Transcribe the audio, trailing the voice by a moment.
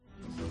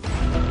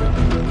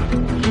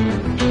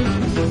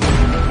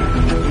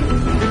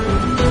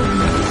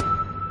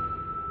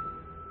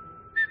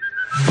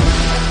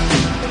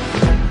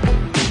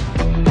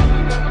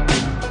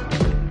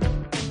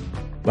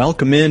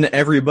Welcome in,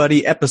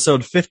 everybody.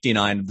 Episode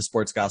 59 of the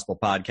Sports Gospel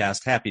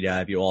Podcast. Happy to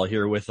have you all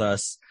here with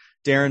us.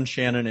 Darren,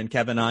 Shannon, and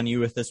Kevin on you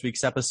with this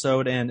week's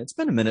episode. And it's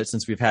been a minute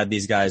since we've had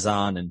these guys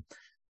on. And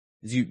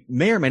as you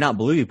may or may not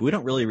believe, we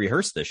don't really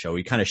rehearse this show.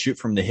 We kind of shoot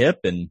from the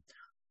hip, and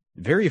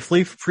very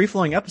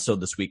free-flowing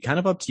episode this week. Kind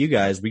of up to you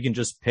guys. We can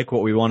just pick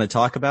what we want to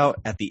talk about.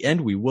 At the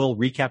end, we will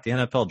recap the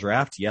NFL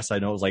draft. Yes, I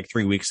know it was like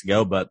 3 weeks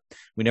ago, but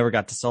we never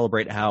got to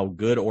celebrate how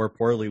good or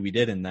poorly we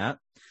did in that.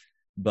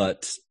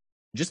 But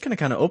just going to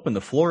kind of open the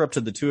floor up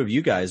to the two of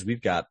you guys.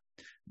 We've got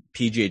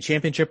PGA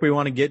Championship we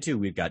want to get to.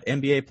 We've got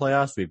NBA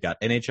playoffs. We've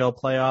got NHL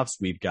playoffs.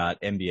 We've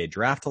got NBA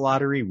draft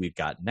lottery. We've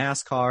got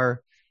NASCAR.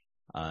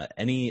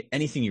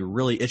 Anything you're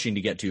really itching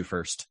to get to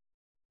first?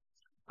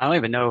 I don't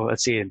even know.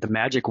 Let's see. The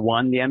Magic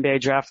won the NBA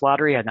draft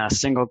lottery. I had not a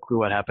single clue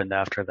what happened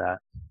after that.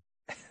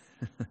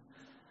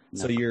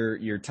 So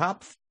your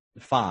top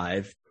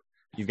five,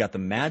 you've got the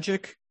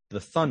Magic, the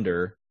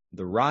Thunder,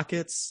 the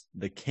Rockets,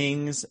 the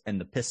Kings,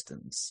 and the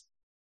Pistons.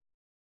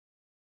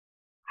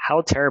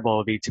 How terrible it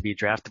would be to be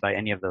drafted by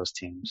any of those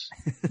teams.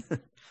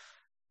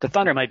 The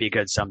Thunder might be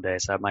good someday,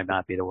 so that might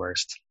not be the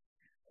worst.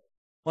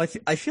 Well,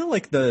 I feel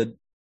like the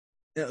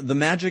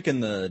Magic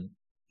and the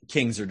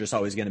Kings are just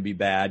always going to be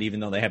bad,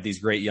 even though they have these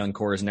great young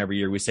cores, and every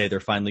year we say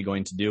they're finally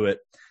going to do it.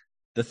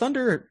 The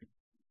Thunder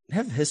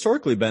have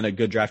historically been a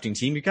good drafting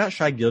team. You got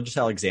Shai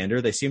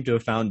Gilgeous-Alexander. They seem to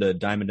have found a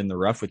diamond in the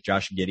rough with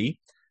Josh Giddey.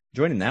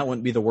 Joining that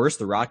wouldn't be the worst.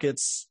 The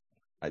Rockets,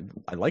 I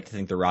like to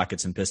think the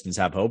Rockets and Pistons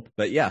have hope.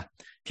 But yeah,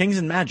 Kings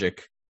and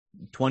Magic,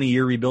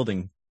 20-year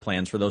rebuilding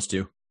plans for those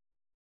two.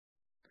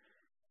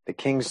 The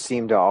Kings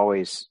seem to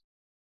always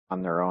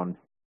on their own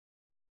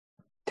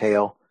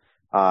tail.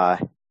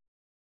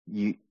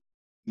 You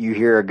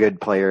hear a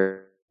good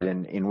player,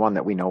 in one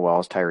that we know well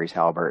is Tyrese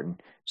Haliburton.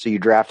 So you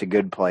draft a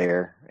good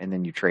player and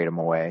then you trade him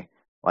away.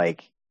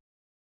 Like,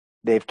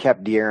 they've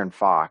kept De'Aaron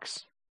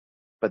Fox,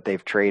 but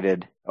they've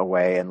traded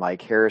away. And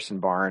like Harrison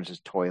Barnes is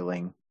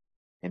toiling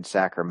in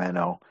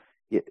Sacramento.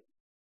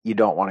 You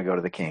don't want to go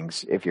to the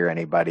Kings if you're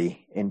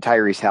anybody. And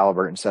Tyrese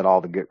Haliburton said all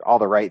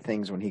the right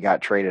things when he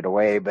got traded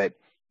away, but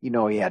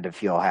he had to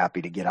feel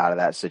happy to get out of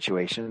that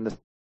situation. The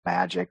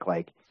Magic,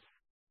 like,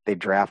 they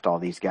draft all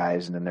these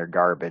guys and then they're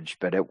garbage,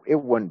 but it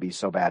wouldn't be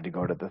so bad to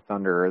go to the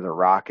Thunder or the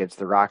Rockets.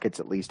 The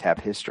Rockets at least have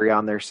history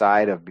on their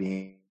side of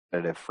being a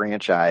competitive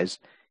franchise.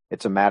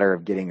 It's a matter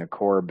of getting a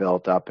core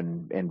built up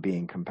and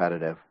being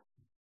competitive.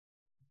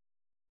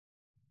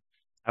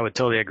 I would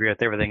totally agree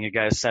with everything you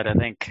guys said. I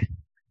think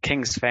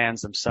Kings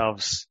fans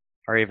themselves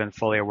are even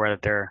fully aware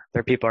that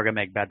their people are going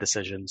to make bad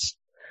decisions.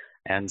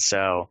 And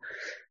so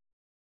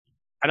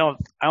I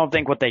don't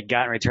think what they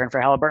got in return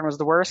for Haliburton was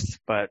the worst,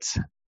 but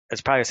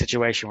it's probably a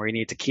situation where you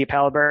need to keep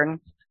Haliburton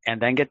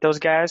and then get those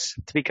guys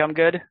to become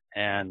good.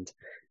 And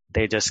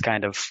they just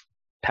kind of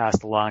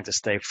passed along to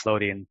stay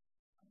floating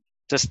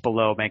just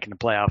below making the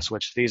playoffs,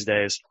 which these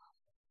days,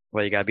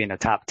 well, you got to be in the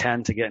top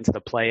 10 to get into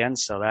the play-in.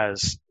 So that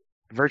is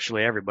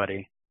virtually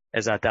everybody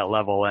is at that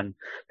level. And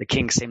the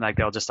Kings seem like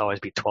they'll just always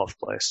be 12th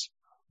place.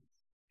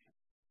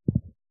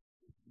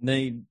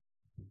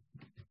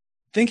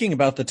 Thinking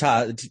about the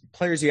top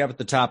players you have at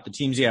the top, the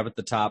teams you have at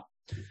the top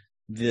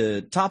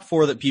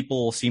four that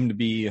people seem to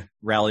be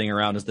rallying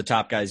around as the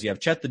top guys. You have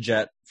Chet the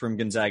Jet from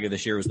Gonzaga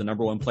this year, was the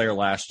number one player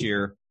last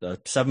year, the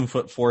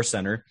 7'4"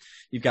 center.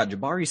 You've got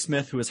Jabari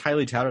Smith, who is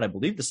highly touted, I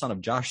believe the son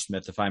of Josh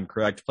Smith, if I'm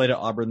correct, played at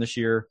Auburn this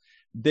year,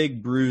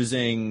 big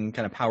bruising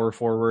kind of power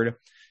forward.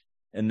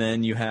 And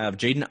then you have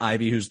Jaden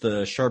Ivey, who's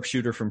the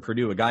sharpshooter from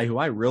Purdue, a guy who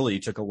I really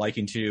took a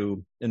liking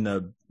to in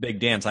the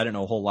big dance. I didn't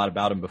know a whole lot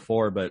about him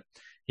before, but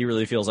he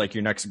really feels like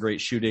your next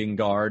great shooting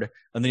guard.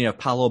 And then you have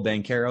Paolo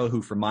Banchero,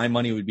 who for my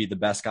money would be the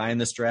best guy in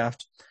this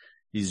draft.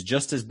 He's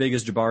just as big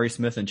as Jabari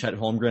Smith and Chet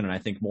Holmgren, and I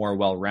think more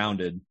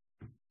well-rounded.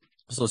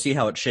 So we'll see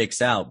how it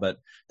shakes out. But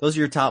those are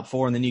your top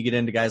four. And then you get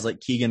into guys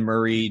like Keegan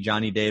Murray,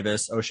 Johnny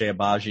Davis, Ochai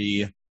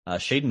Agbaji,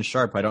 Shaedon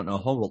Sharpe, I don't know a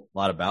whole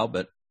lot about,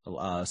 but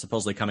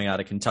supposedly coming out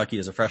of Kentucky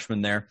as a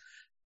freshman there.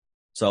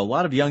 So a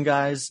lot of young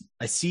guys.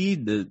 I see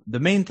the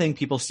main thing,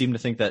 people seem to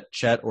think that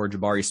Chet or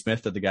Jabari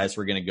Smith are the guys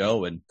who are going to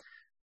go. And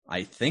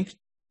I think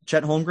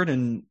Chet Holmgren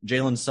and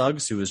Jalen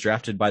Suggs, who was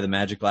drafted by the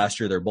Magic last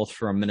year, they're both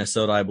from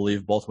Minnesota, I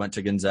believe, both went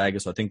to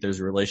Gonzaga. So I think there's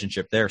a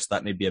relationship there. So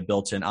that may be a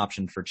built-in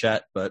option for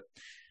Chet. But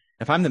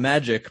if I'm the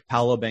Magic,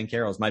 Paolo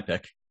Banchero is my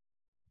pick.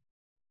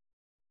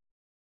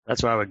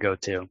 That's where I would go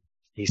to.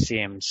 He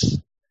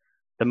seems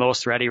the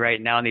most ready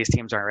right now, and these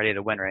teams aren't ready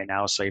to win right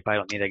now. So you probably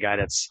don't need a guy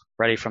that's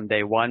ready from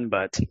day one.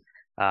 But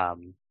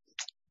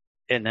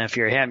and if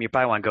you're him, you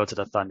probably want to go to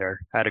the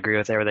Thunder. I'd agree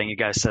with everything you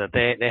guys said.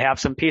 They have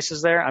some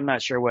pieces there. I'm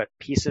not sure what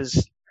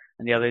pieces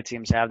and the other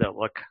teams have that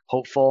look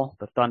hopeful.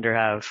 The Thunder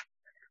have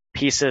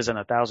pieces and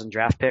 1,000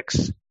 draft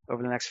picks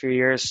over the next few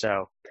years.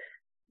 So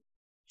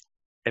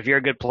if you're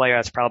a good player,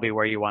 that's probably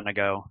where you want to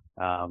go.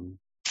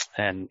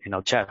 And,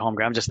 Chet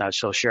Holmgren, I'm just not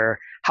so sure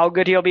how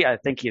good he'll be. I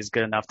think he's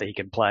good enough that he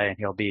can play and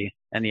he'll be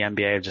in the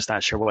NBA. I'm just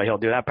not sure what he'll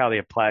do. That probably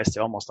applies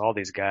to almost all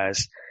these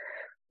guys.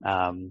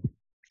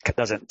 It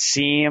doesn't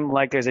seem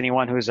like there's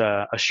anyone who's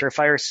a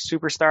surefire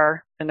superstar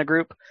in the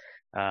group.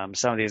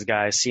 Some of these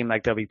guys seem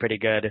like they'll be pretty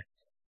good.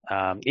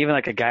 Even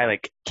like a guy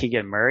like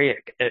Keegan Murray,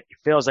 it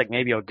feels like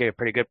maybe you'll get a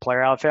pretty good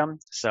player out of him.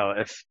 So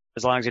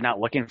as long as you're not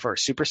looking for a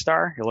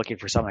superstar, you're looking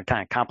for someone to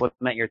kind of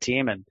complement your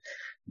team and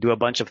do a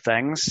bunch of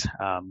things.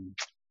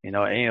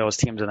 Any of those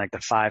teams in like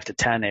the 5 to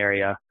 10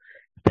 area,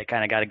 they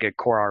kind of got a good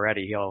core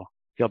already.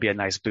 He'll be a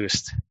nice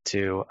boost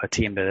to a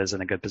team that is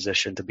in a good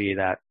position to be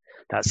that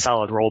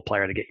solid role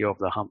player to get you over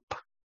the hump.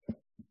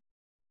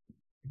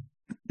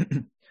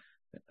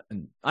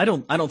 I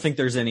don't think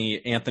there's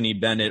any Anthony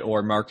Bennett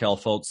or Markelle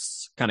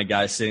Fultz kind of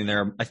guys sitting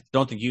there. I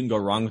don't think you can go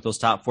wrong with those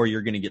top 4.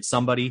 You're going to get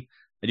somebody.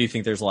 I do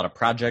think there's a lot of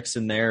projects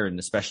in there, and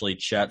especially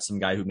Chet, some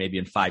guy who maybe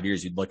in 5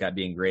 years you'd look at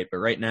being great. But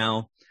right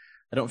now,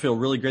 I don't feel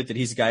really great that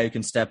he's a guy who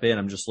can step in.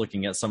 I'm just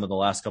looking at some of the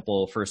last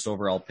couple of first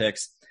overall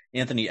picks.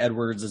 Anthony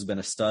Edwards has been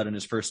a stud in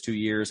his first 2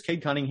 years.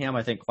 Cade Cunningham,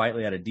 I think,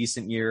 quietly had a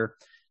decent year.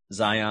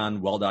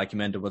 Zion, well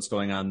documented what's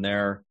going on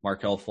there.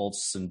 Markelle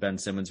Fultz and Ben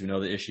Simmons, we know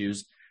the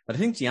issues. But I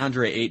think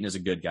DeAndre Ayton is a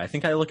good guy. I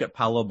think I look at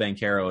Paolo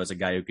Banchero as a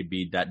guy who could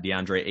be that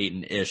DeAndre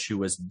Ayton-ish, who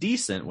was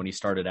decent when he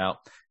started out,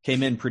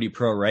 came in pretty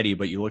pro-ready,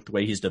 but you look the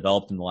way he's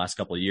developed in the last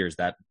couple of years,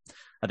 I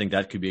think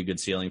that could be a good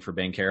ceiling for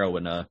Banchero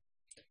and a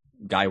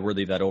guy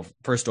worthy that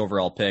first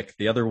overall pick.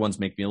 The other ones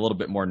make me a little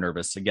bit more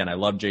nervous. Again, I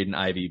love Jaden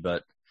Ivey,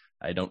 but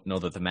I don't know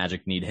that the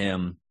Magic need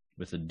him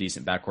with a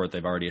decent backcourt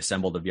they've already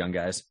assembled of young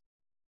guys.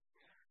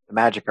 The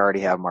Magic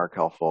already have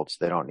Markelle Fultz.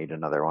 They don't need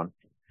another one.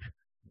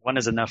 One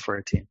is enough for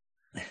a team.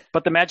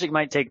 But the Magic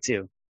might take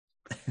 2.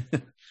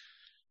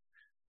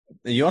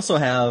 You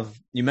also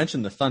you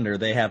mentioned the Thunder.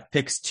 They have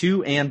picks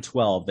 2 and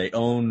 12. They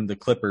own the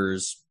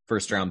Clippers'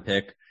 first-round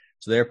pick.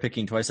 So they're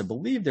picking twice. I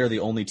believe they're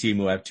the only team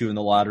who have 2 in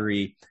the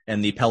lottery,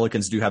 and the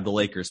Pelicans do have the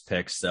Lakers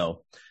picks.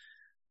 So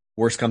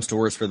worst comes to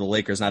worst for the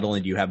Lakers. Not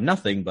only do you have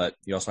nothing, but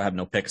you also have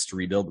no picks to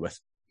rebuild with.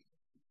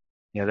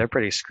 Yeah, they're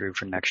pretty screwed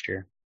for next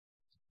year.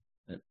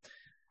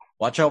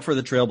 Watch out for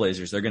the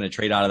Trailblazers. They're going to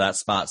trade out of that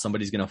spot.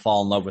 Somebody's going to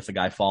fall in love with the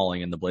guy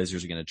falling, and the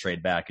Blazers are going to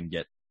trade back and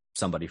get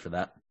somebody for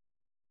that.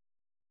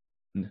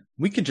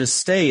 We could just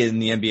stay in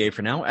the NBA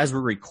for now. As we're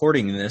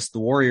recording this,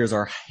 the Warriors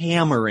are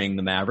hammering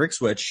the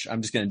Mavericks, which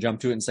I'm just going to jump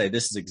to it and say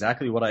this is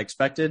exactly what I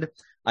expected.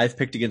 I've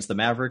picked against the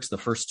Mavericks the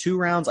first 2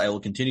 rounds. I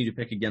will continue to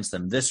pick against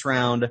them this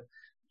round.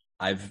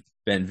 I've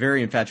been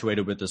very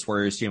infatuated with this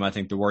Warriors team. I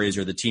think the Warriors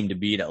are the team to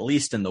beat, at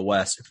least in the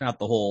West, if not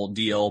the whole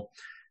deal.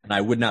 And I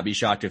would not be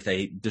shocked if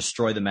they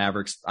destroy the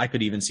Mavericks. I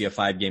could even see a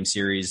 5-game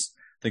series.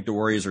 I think the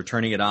Warriors are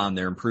turning it on.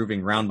 They're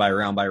improving round by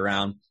round by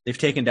round. They've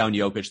taken down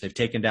Jokic. They've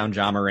taken down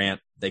Ja Morant.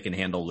 They can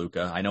handle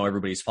Luka. I know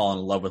everybody's fallen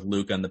in love with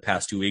Luka in the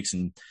past 2 weeks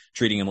and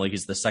treating him like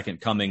he's the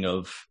second coming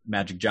of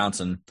Magic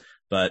Johnson.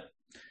 But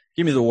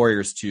give me the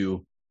Warriors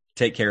to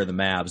take care of the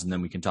Mavs, and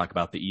then we can talk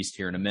about the East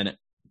here in a minute.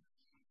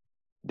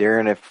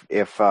 Darren,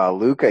 if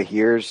Luka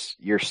hears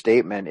your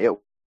statement,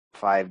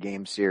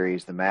 5-game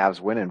series, the Mavs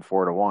winning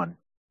 4-1.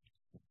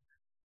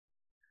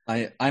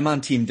 I'm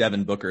on Team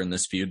Devin Booker in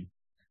this feud.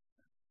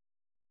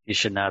 You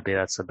should not be.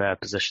 That's a bad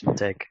position to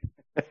take.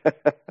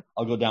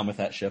 I'll go down with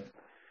that ship.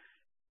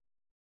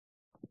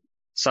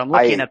 So I'm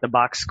looking at the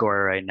box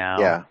score right now.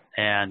 Yeah.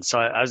 And so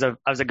I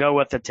was a go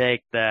with the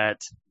take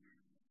that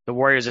the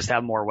Warriors just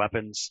have more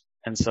weapons.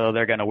 And so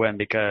they're going to win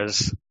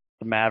because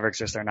the Mavericks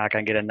just are not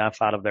going to get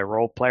enough out of their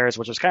role players,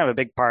 which was kind of a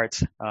big part.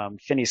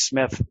 Finney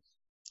Smith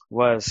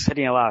was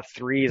hitting a lot of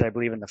threes, I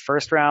believe, in the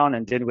first round,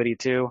 and Dinwiddie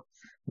too.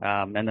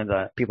 And then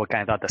the people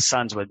kind of thought the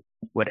Suns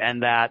would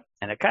end that,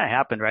 and it kind of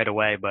happened right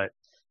away. But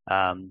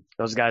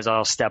those guys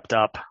all stepped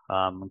up,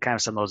 kind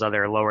of some of those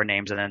other lower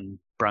names, and then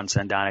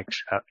Brunson,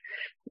 Doncic,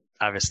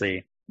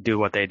 obviously do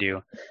what they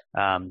do.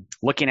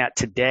 Looking at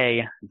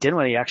today,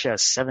 Dinwiddie actually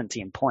has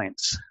 17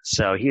 points,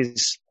 so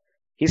he's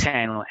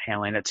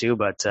handling it too.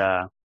 But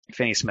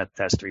Finney Smith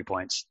has 3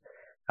 points.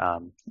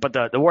 But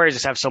the Warriors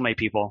just have so many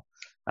people,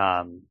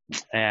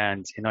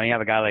 and you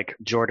have a guy like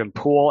Jordan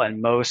Poole,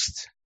 and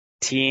most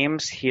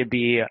teams, he'd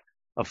be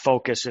a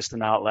focus just to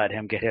not let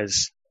him get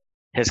his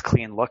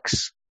clean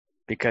looks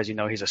because,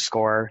 he's a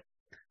scorer.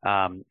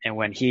 And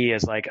when he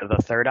is like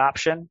the third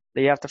option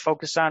that you have to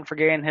focus on for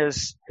getting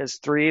his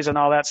threes and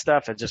all that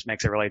stuff, it just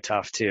makes it really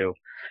tough to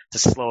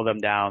slow them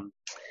down.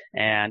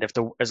 And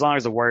as long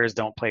as the Warriors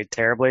don't play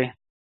terribly,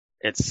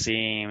 it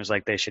seems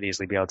like they should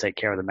easily be able to take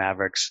care of the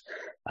Mavericks.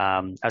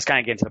 I was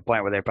kind of getting to the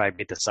point where they probably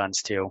beat the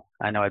Suns too.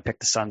 I know I picked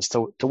the Suns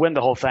to win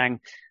the whole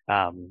thing.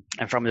 And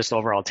from just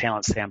overall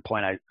talent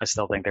standpoint, I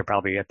still think they're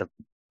probably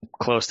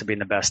close to being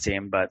the best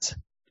team, but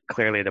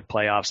clearly the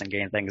playoffs and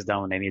getting things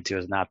done when they need to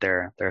is not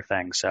their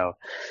thing. So,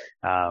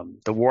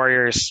 the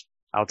Warriors,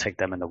 I'll take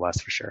them in the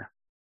West for sure.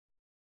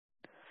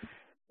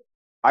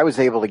 I was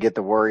able to get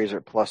the Warriors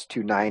at plus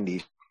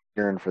 290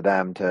 for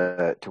them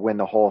to win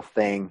the whole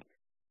thing.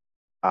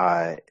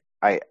 I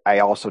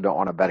also don't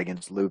want to bet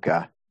against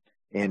Luka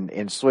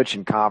in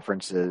switching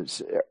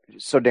conferences.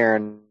 So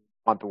Darren,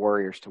 I want the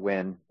Warriors to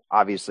win,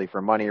 obviously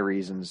for money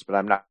reasons, but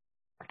I'm not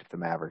if the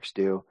Mavericks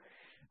do.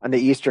 On the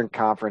Eastern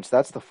Conference,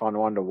 that's the fun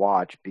one to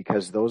watch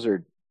because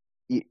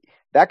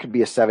that could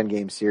be a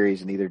 7-game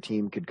series and either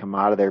team could come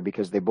out of there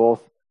because they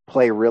both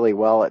play really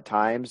well at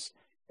times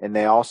and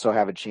they also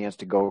have a chance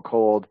to go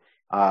cold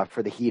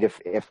for the Heat.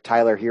 If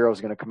Tyler Hero is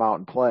going to come out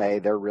and play,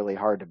 they're really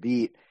hard to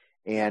beat.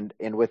 And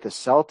with the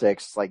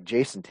Celtics, like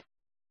Jason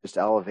just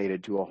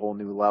elevated to a whole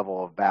new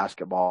level of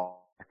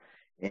basketball.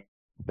 It's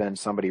been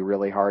somebody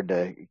really hard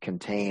to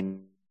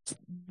contain.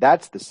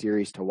 That's the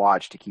series to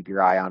watch, to keep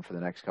your eye on for the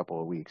next couple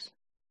of weeks.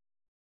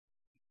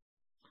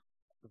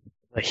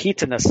 The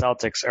Heat and the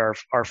Celtics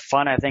are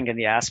fun, I think, in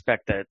the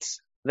aspect that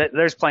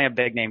there's plenty of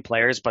big name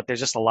players, but there's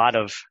just a lot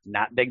of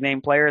not big name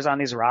players on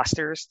these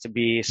rosters to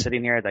be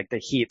sitting here. Like the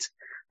Heat,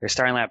 they're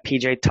starting like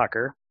PJ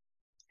Tucker,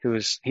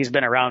 he's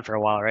been around for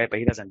a while, right? But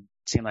he doesn't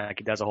seem like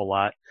he does a whole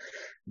lot.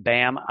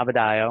 Bam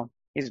Adebayo,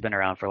 he's been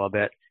around for a little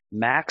bit.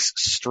 Max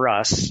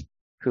Struss,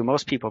 who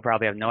most people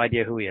probably have no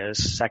idea who he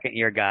is, second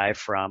year guy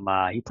from,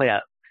 he played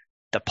at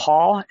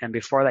DePaul, and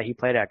before that he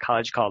played at a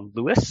college called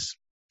Lewis.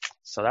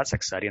 So that's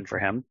exciting for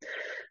him.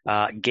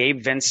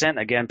 Gabe Vincent,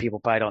 again, people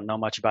probably don't know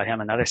much about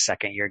him, another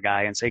second year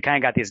guy. And so you kind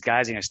of got these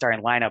guys in your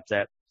starting lineup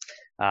that,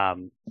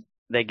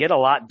 they get a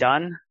lot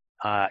done.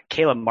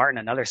 Caleb Martin,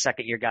 another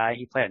second year guy.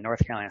 He played at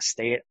North Carolina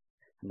State,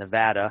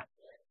 Nevada.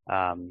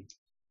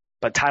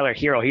 But Tyler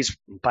Hero, he's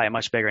probably a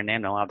much bigger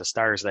name than a lot of the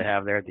starters they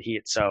have there at the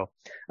Heat. So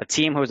a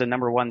team who's the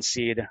number one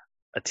seed,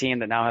 a team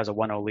that now has a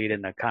 1-0 lead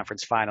in the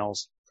conference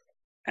finals.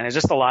 And there's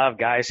just a lot of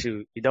guys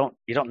who you don't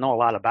know a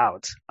lot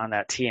about on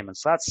that team. And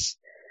so that's,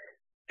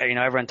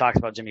 everyone talks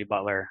about Jimmy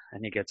Butler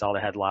and he gets all the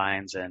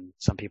headlines, and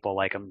some people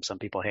like him, some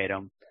people hate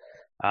him.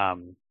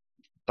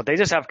 But they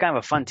just have kind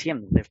of a fun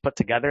team that they've put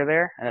together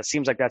there. And it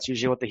seems like that's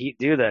usually what the Heat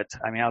do.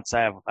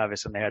 Outside of,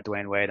 obviously, they had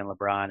Dwayne Wade and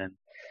LeBron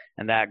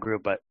and that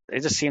group, but they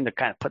just seem to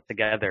kind of put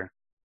together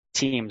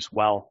teams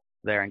well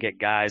there and get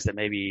guys that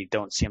maybe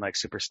don't seem like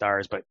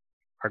superstars, but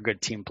are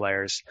good team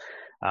players.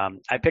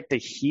 I picked the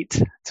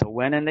Heat to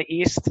win in the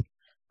East.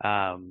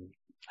 I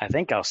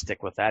think I'll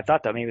stick with that. I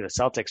thought that maybe the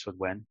Celtics would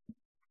win.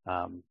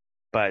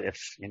 But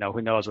if,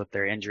 who knows with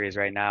their injuries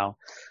right now,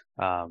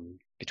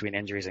 between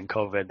injuries and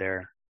COVID,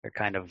 they're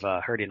kind of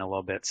hurting a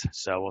little bit.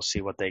 So we'll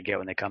see what they get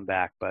when they come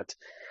back. But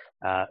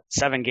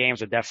 7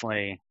 games would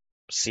definitely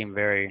seem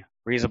very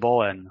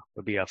reasonable and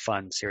would be a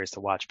fun series to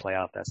watch play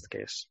out if that's the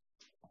case.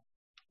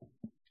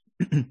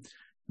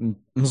 I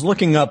was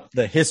looking up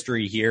the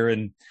history here,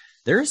 and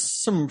there's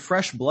some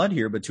fresh blood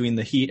here between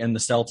the Heat and the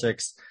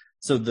Celtics.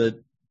 So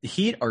the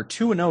Heat are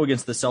 2-0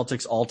 against the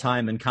Celtics all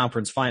time in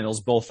conference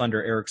finals, both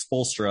under Eric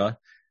Spoelstra.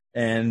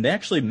 And they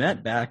actually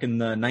met back in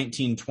the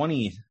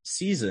 1920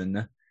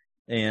 season,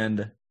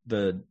 and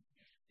the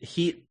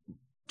Heat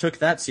took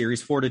that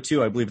series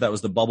 4-2. I believe that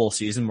was the bubble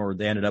season where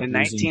they ended up losing.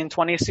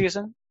 1920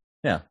 season?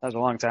 Yeah. That was a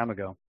long time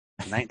ago.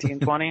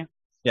 1920?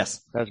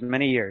 Yes. That was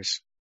many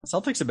years.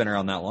 Celtics have been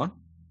around that long.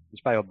 There's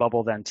probably a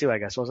bubble then too, I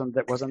guess. Wasn't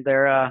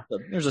there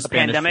there's a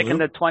pandemic flu in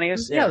the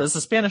 20s? Yeah, there's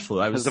a Spanish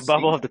flu. It was the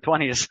bubble of the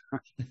 20s.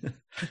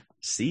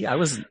 See, I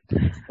was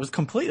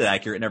completely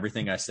accurate in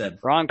everything I said.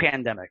 Wrong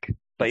pandemic.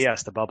 But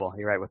yes, the bubble.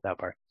 You're right with that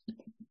part.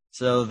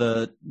 So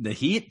the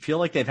Heat feel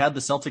like they've had the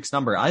Celtics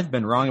number. I've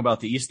been wrong about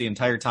the East the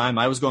entire time.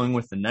 I was going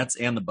with the Nets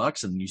and the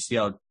Bucks, and you see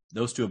how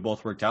those two have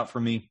both worked out for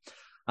me.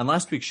 On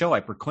last week's show, I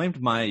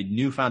proclaimed my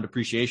newfound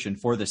appreciation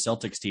for the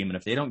Celtics team, and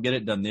if they don't get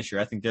it done this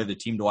year, I think they're the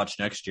team to watch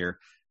next year.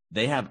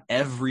 They have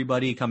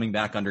everybody coming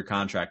back under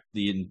contract.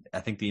 I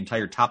think the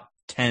entire top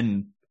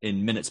 10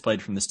 in minutes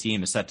played from this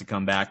team is set to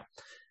come back.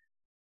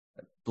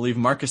 I believe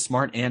Marcus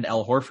Smart and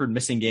Al Horford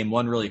missing game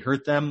 1 really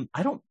hurt them.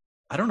 I don't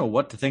know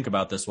what to think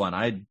about this one.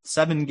 I had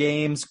 7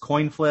 games,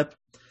 coin flip.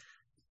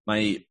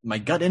 My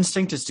gut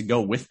instinct is to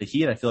go with the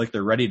Heat. I feel like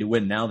they're ready to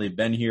win now. They've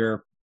been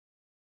here.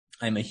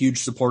 I'm a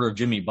huge supporter of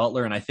Jimmy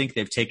Butler, and I think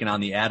they've taken on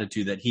the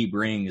attitude that he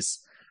brings.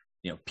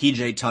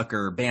 PJ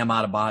Tucker, Bam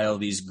Adebayo,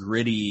 these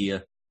gritty,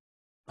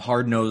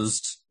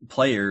 hard-nosed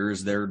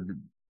players.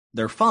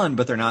 They're fun,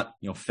 but they're not,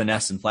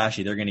 finesse and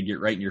flashy. They're going to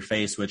get right in your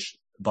face, which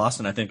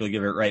Boston, I think, will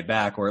give it right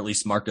back, or at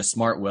least Marcus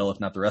Smart will,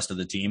 if not the rest of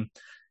the team.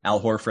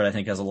 Al Horford, I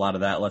think, has a lot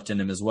of that left in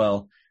him as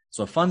well.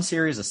 So a fun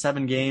series, a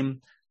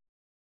 7-game.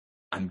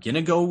 I'm going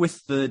to go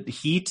with the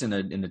Heat in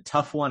a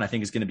tough one. I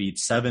think it's going to be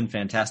 7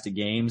 fantastic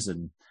games,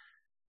 and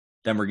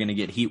then we're going to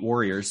get Heat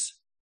Warriors.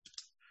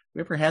 We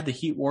ever had the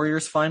Heat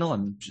Warriors final?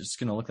 I'm just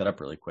going to look that up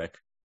really quick.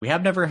 We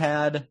have never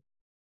had,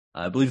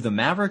 I believe the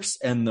Mavericks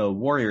and the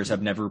Warriors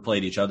have never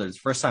played each other. It's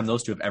the first time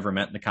those two have ever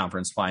met in the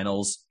conference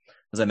finals.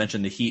 As I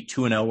mentioned, the Heat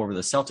 2-0 over the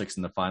Celtics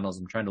in the finals.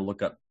 I'm trying to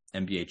look up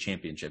NBA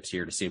championships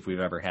here to see if we've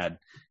ever had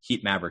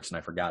Heat Mavericks, and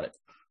I forgot it.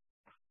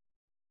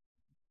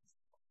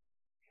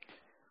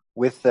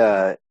 With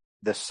the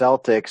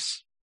Celtics,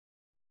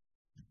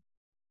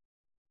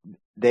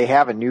 they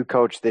have a new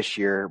coach this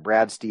year.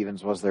 Brad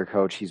Stevens was their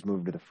coach. He's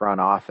moved to the front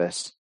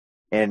office.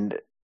 And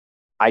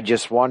I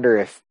just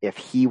wonder if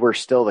he were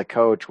still the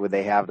coach, would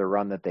they have the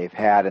run that they've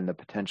had and the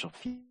potential?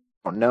 I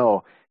don't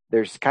know.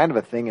 There's kind of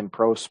a thing in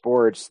pro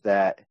sports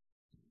that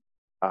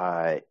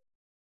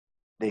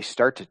they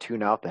start to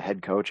tune out the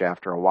head coach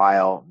after a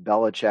while.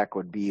 Belichick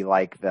would be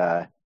like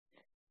the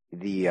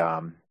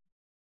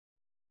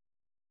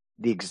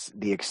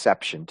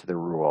exception to the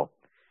rule.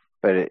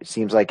 But it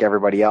seems like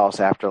everybody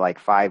else, after like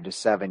 5 to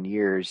 7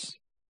 years,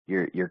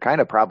 you're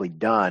kind of probably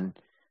done.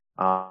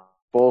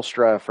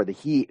 Spoelstra for the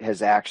Heat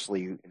has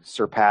actually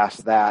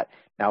surpassed that.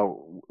 Now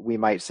we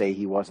might say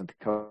he wasn't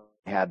the coach,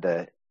 he had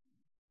the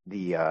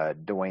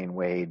Dwayne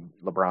Wade,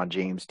 LeBron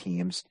James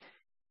teams.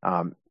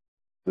 It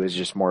was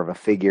just more of a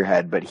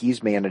figurehead, but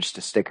he's managed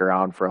to stick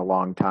around for a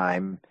long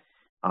time.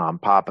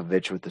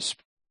 Popovich with the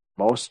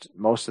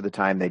most of the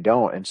time they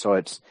don't, and so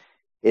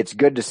it's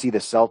good to see the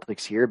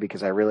Celtics here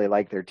because I really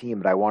like their team,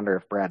 but I wonder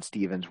if Brad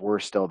Stevens were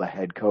still the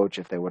head coach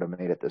if they would have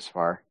made it this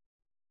far.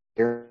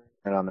 Here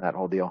on that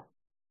whole deal.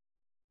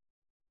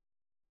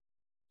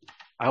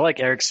 I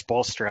like Eric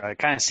Spoelstra. It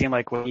kind of seemed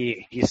like when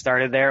he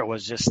started there, it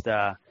was just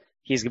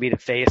he's gonna be the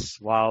face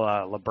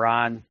while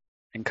LeBron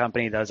and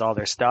company does all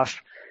their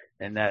stuff,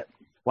 and that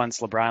once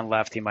LeBron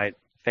left, he might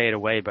fade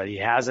away, but he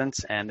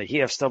hasn't, and the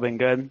Heat have still been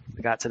good.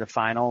 They got to the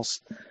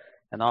finals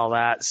and all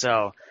that,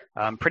 so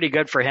pretty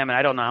good for him. And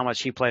I don't know how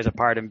much he plays a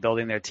part in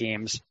building their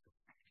teams,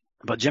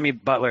 but Jimmy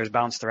Butler has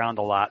bounced around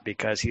a lot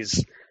because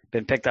he's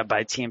been picked up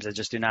by teams that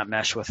just do not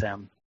mesh with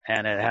him,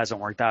 and it hasn't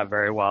worked out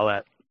very well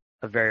at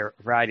a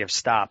variety of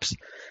stops.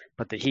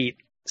 But the Heat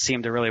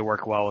seem to really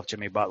work well with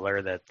Jimmy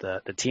Butler, that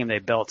the team they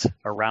built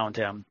around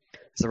him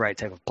is the right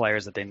type of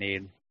players that they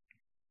need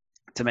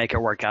to make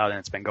it work out, and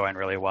it's been going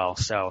really well.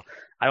 So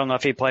I don't know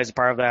if he plays a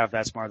part of that, if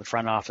that's more of the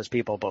front office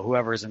people, but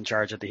whoever's in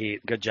charge of the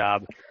Heat, good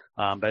job.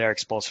 But Eric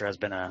Spoelstra has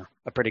been a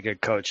pretty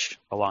good coach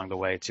along the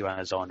way, too, on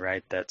his own,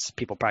 right? That's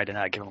people probably did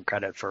not give him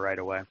credit for right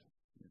away.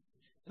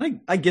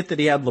 I get that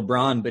he had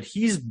LeBron, but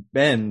he's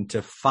been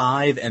to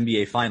 5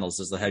 NBA finals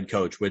as the head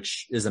coach,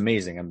 which is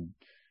amazing. I'm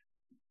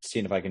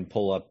seeing if I can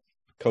pull up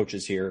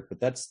coaches here,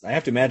 but I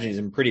have to imagine he's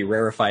in pretty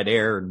rarefied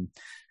air, and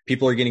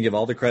people are going to give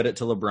all the credit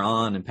to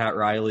LeBron and Pat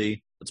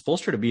Riley. But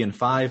Spoelstra to be in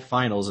 5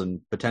 finals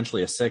and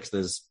potentially a 6th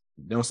is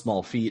no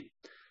small feat.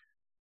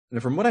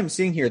 And from what I'm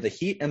seeing here, the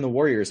Heat and the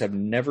Warriors have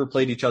never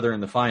played each other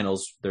in the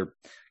finals. They're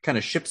kind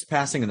of ships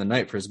passing in the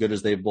night for as good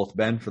as they've both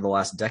been for the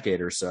last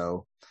decade or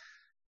so.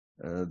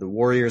 The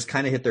Warriors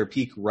kind of hit their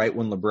peak right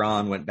when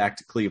LeBron went back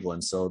to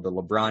Cleveland. So the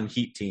LeBron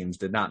Heat teams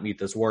did not meet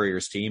this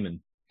Warriors team, and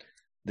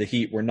the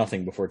Heat were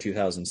nothing before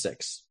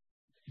 2006.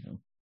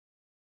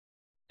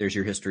 There's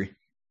your history.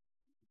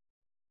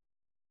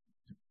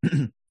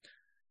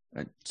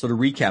 So to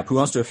recap, who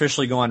wants to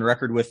officially go on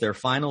record with their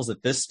finals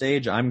at this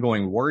stage? I'm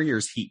going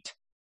Warriors Heat,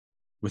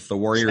 with the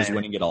Warriors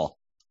winning it all.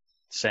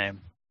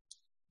 Same.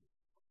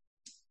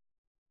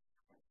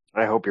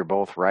 I hope you're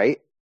both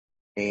right.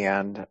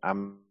 And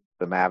I'm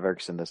the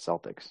Mavericks and the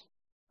Celtics.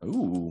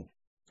 Ooh,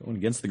 going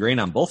against the grain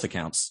on both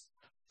accounts.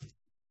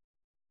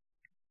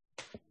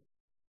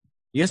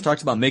 You guys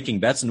talked about making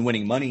bets and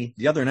winning money.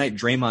 The other night,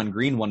 Draymond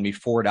Green won me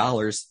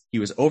 $4. He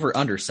was over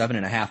under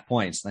 7.5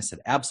 points. And I said,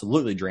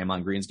 absolutely,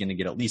 Draymond Green's going to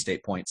get at least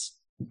 8 points.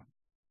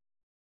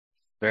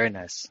 Very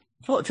nice.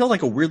 It felt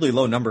like a weirdly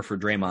low number for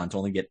Draymond to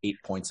only get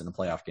 8 points in a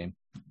playoff game.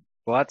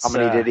 Well, how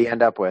many did he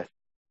end up with?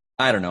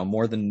 I don't know.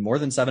 More than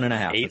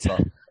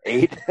 7.5.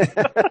 8?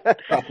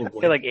 Probably.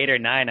 I feel like 8 or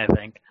 9, I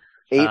think.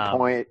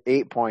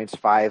 8 points,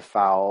 5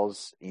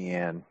 fouls,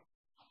 and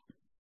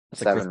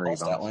 7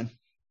 rebounds.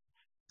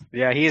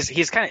 Yeah,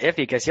 he's kind of iffy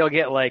because he'll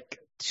get like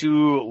 2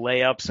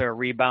 layups or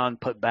rebound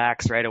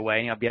putbacks right away,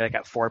 and he'll be like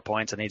at 4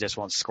 points, and he just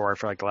won't score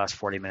for like the last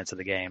 40 minutes of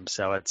the game.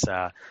 So it's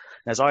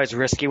always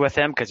risky with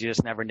him because you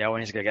just never know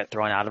when he's going to get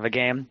thrown out of a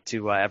game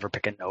to ever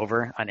pick an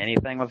over on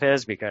anything with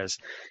his, because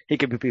he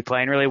could be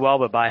playing really well,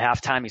 but by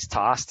halftime he's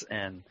tossed,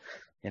 and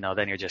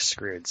then you're just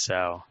screwed.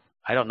 So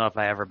I don't know if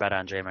I ever bet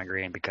on Draymond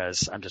Green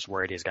because I'm just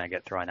worried he's going to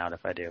get thrown out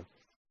if I do.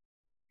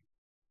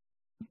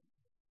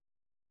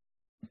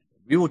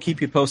 We will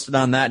keep you posted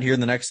on that here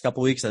in the next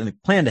couple of weeks. I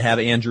plan to have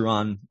Andrew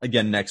on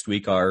again next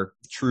week, our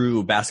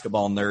true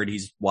basketball nerd.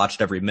 He's watched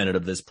every minute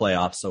of this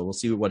playoff, so we'll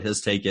see what his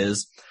take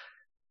is.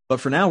 But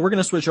for now, we're going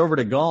to switch over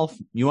to golf.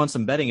 You want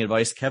some betting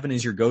advice? Kevin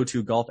is your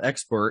go-to golf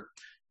expert.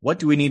 What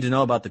do we need to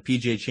know about the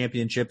PGA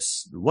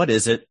Championships? What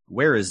is it?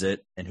 Where is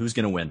it? And who's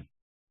going to win?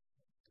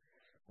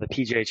 The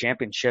PGA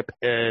Championship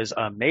is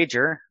a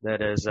major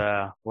that is,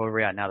 where are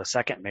we at now? The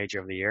second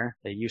major of the year.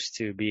 They used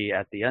to be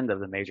at the end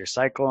of the major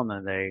cycle, and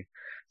then they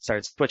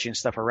started switching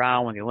stuff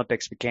around when the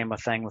Olympics became a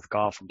thing with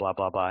golf and blah,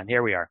 blah, blah. And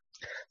here we are.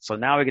 So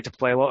now we get to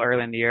play a little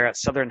early in the year at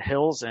Southern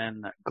Hills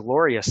in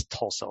glorious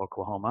Tulsa,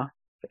 Oklahoma,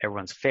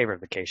 everyone's favorite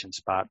vacation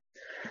spot.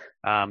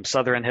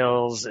 Southern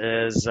Hills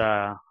is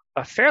a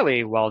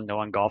fairly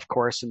well-known golf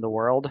course in the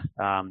world.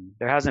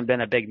 There hasn't been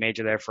a big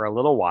major there for a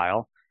little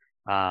while.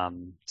 I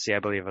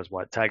believe it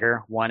was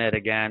Tiger won it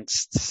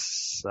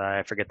against,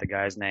 I forget the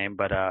guy's name,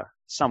 but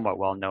somewhat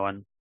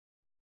well-known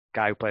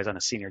guy who plays on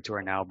a senior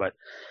tour now. But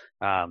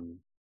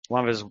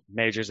one of his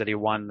majors that he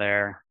won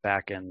there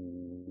back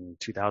in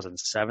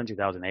 2007,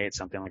 2008,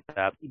 something like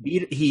that.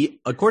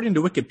 According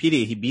to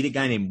Wikipedia, he beat a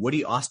guy named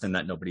Woody Austin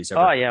that nobody's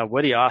ever. Oh yeah,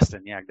 Woody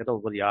Austin. Yeah, good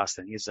old Woody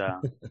Austin. He's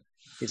a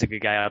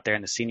good guy out there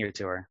in the senior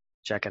tour.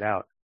 Check it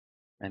out,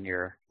 and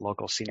your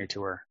local senior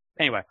tour.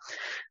 Anyway,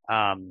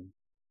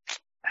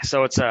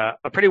 so it's a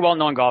pretty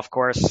well-known golf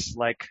course.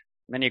 Like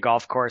many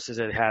golf courses,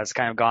 it has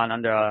kind of gone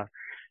under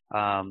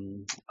a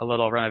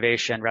little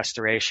renovation,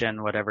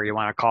 restoration, whatever you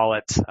want to call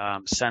it,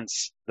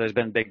 since there's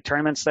been big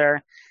tournaments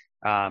there.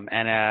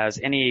 And as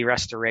any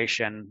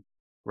renovation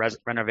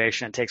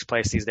takes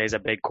place these days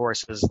at big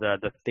courses,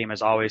 the theme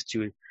is always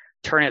to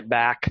turn it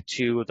back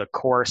to the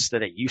course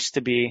that it used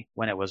to be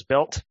when it was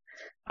built.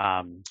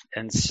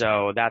 And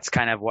so that's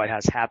kind of what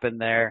has happened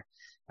there.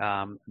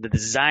 The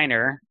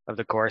designer of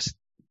the course,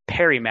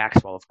 Perry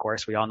Maxwell, of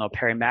course, we all know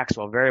Perry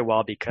Maxwell very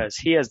well because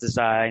he has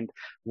designed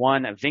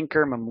one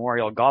Vinker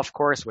Memorial Golf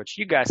Course, which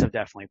you guys have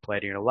definitely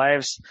played in your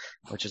lives,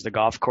 which is the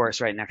golf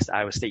course right next to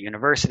Iowa State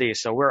University.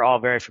 So we're all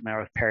very familiar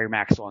with Perry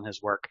Maxwell and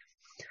his work.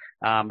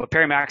 But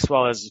Perry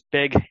Maxwell is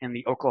big in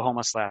the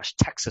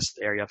Oklahoma/Texas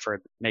area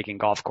for making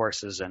golf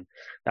courses, and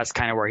that's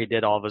kind of where he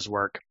did all of his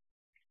work.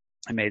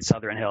 He made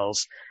Southern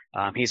Hills.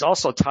 He's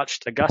also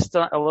touched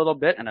Augusta a little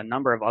bit and a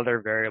number of other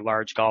very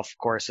large golf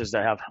courses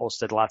that have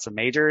hosted lots of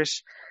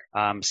majors.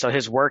 So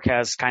his work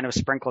has kind of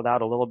sprinkled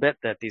out a little bit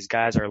that these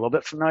guys are a little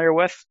bit familiar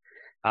with.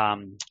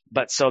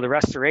 But so the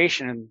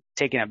restoration,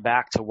 taking it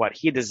back to what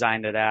he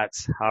designed it at,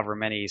 however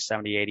many,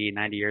 70, 80,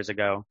 90 years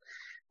ago,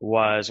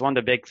 was one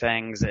of the big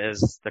things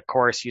is the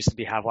course used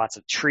to have lots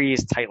of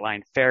trees, tight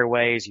line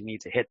fairways. You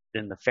need to hit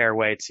in the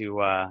fairway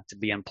to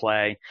be in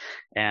play.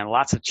 And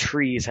lots of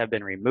trees have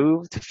been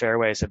removed.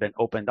 Fairways have been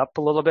opened up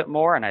a little bit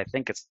more. And I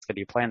think it's going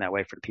to be playing that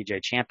way for the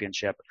PGA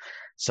Championship.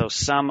 So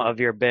some of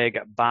your big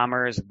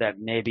bombers that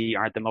maybe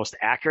aren't the most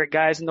accurate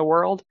guys in the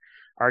world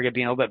are going to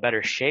be in a little bit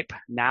better shape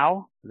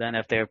now than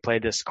if they had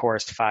played this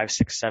course 5,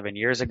 6, 7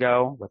 years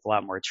ago with a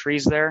lot more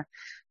trees there.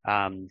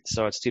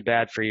 So it's too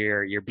bad for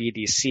your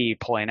BDC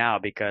pulling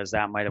out because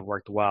that might have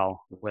worked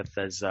well with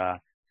his,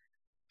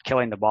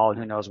 killing the ball and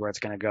who knows where it's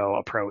going to go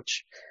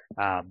approach.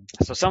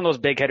 So some of those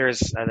big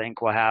hitters, I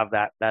think, will have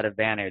that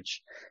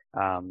advantage,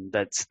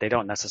 that they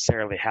don't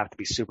necessarily have to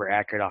be super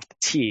accurate off the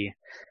tee.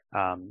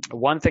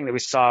 One thing that we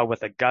saw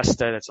with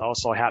Augusta that's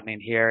also happening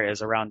here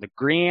is around the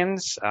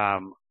greens,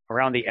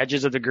 around the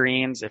edges of the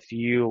greens. If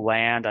you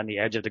land on the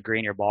edge of the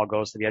green, your ball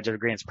goes to the edge of the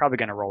green, it's probably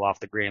going to roll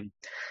off the green.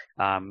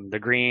 The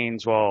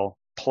greens will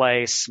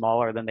play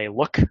smaller than they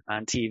look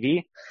on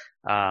TV.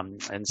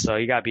 And so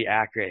you got to be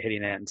accurate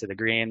hitting it into the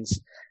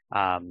greens.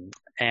 And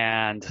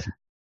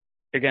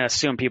you're going to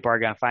assume people are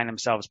going to find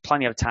themselves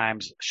plenty of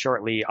times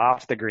shortly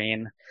off the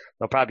green.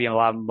 There'll probably be a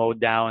lot of mowed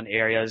down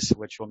areas,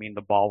 which will mean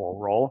the ball will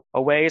roll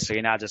away. So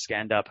you're not just going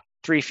to end up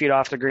 3 feet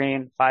off the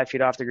green, 5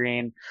 feet off the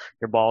green.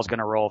 Your ball's going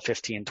to roll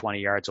 15, 20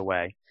 yards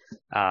away,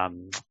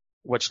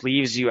 which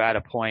leaves you at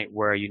a point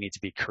where you need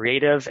to be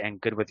creative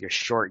and good with your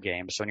short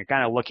game. So when you're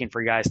kind of looking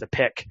for guys to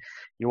pick,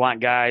 you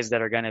want guys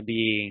that are going to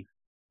be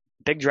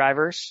big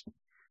drivers,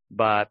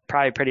 but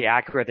probably pretty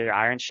accurate with their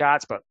iron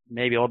shots, but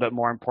maybe a little bit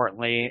more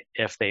importantly,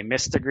 if they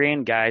miss the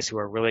green, guys who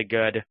are really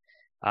good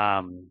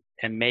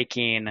in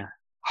making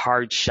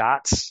hard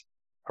shots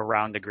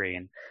around the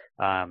green,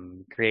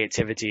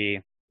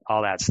 creativity,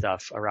 all that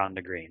stuff around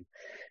the green.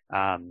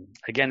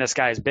 Again, this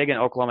guy is big in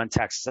Oklahoma and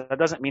Texas. That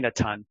doesn't mean a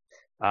ton,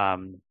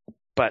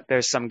 but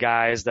there's some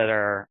guys that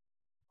are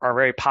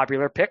very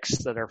popular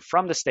picks that are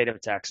from the state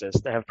of Texas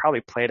that have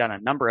probably played on a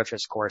number of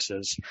his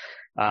courses.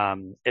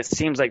 It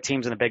seems like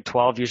teams in the Big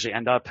 12 usually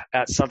end up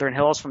at Southern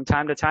Hills from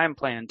time to time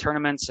playing in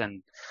tournaments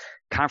and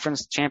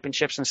conference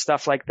championships and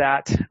stuff like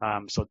that.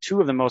 So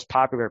two of the most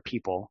popular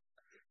people,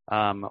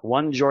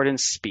 one Jordan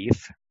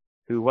Spieth,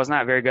 who was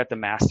not very good at the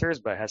Masters,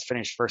 but has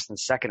finished first and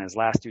second in his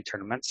last 2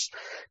 tournaments,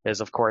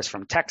 is of course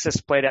from Texas,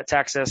 played at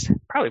Texas,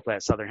 probably played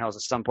at Southern Hills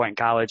at some point in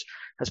college,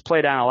 has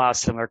played on a lot of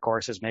similar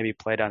courses, maybe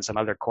played on some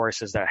other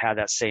courses that had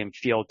that same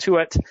feel to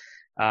it.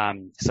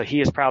 So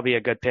he is probably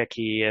a good pick.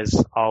 He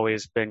has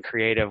always been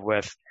creative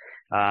with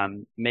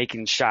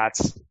making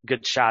shots,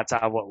 good shots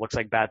out of what looks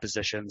like bad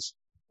positions.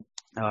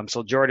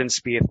 So Jordan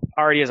Spieth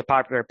already is a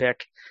popular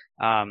pick,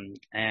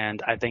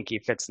 and I think he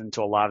fits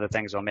into a lot of the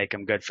things that will make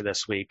him good for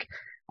this week.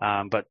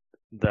 But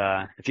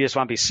if you just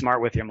want to be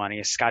smart with your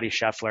money, Scotty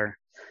Scheffler,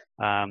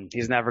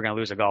 he's never going to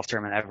lose a golf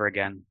tournament ever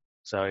again.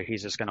 So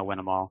he's just going to win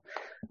them all.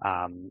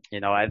 I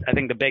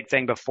think the big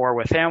thing before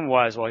with him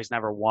was, well, he's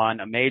never won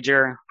a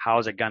major. How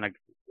is it going to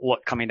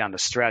look coming down the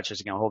stretch? Is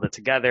he going to hold it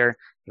together,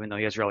 even though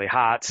he was really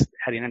hot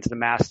heading into the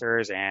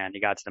Masters, and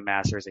he got to the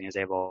Masters and he was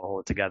able to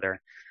hold it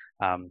together,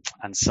 on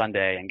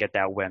Sunday and get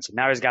that win. So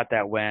now he's got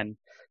that win.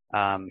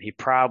 He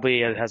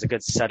probably has a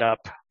good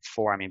setup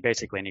for,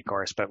 basically any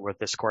course, but with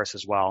this course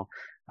as well.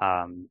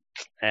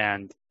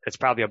 And it's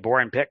probably a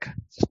boring pick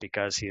just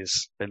because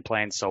he's been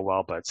playing so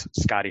well, but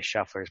Scotty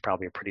Scheffler is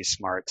probably a pretty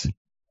smart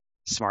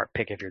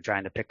pick if you're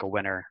trying to pick a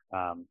winner.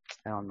 I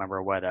don't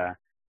remember what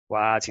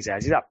odds he's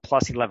at. He's at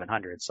plus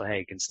 1100. So, hey,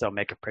 you can still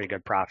make a pretty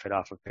good profit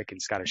off of picking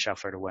Scotty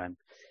Scheffler to win,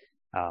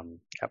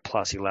 at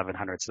plus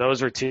 1100. So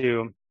those are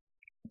two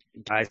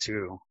guys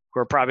who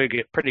are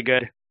probably pretty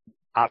good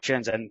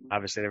options, and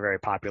obviously they're very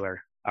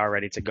popular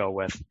already to go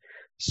with.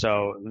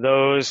 So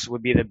those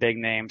would be the big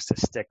names to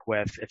stick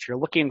with. If you're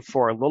looking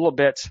for a little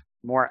bit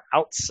more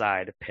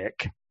outside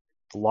pick,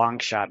 long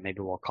shot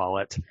maybe we'll call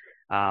it,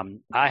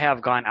 I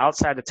have gone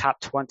outside the top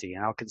 20,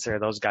 and I'll consider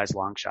those guys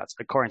long shots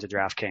according to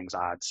DraftKings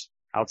odds.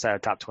 outside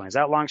of top 20. Is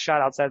that a long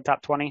shot outside of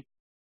top 20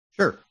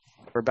 Sure.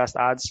 for best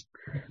odds?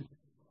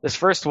 This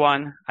first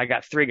one, I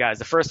got 3 guys.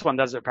 The first one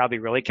doesn't probably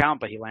really count,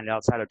 but he landed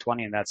outside of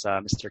 20, and that's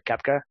Mr.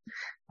 Koepka,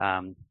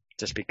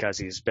 just because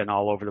he's been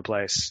all over the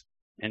place,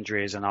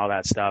 injuries and all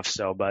that stuff.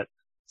 So, but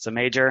it's a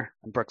major,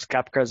 and Brooks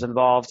Koepka is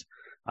involved.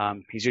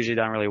 He's usually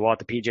done really well at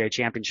the PGA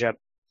Championship.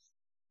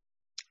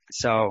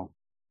 So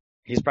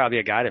he's probably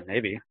a guy that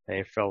maybe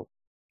they feel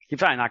he's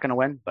probably not going to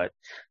win, but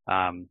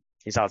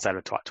he's outside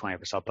of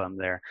 20%. I'll put him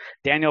there.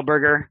 Daniel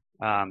Berger,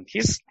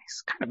 he's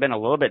kind of been a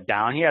little bit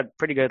down. He had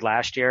pretty good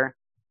last year.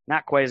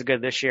 Not quite as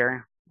good this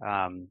year,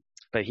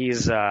 but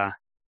he's a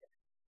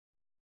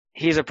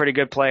pretty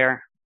good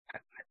player.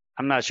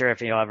 I'm not sure if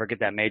he'll ever get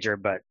that major,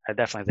 but I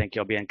definitely think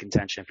he'll be in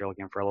contention if you're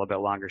looking for a little bit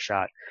longer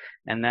shot.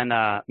 And then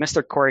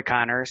Mr. Corey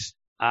Connors,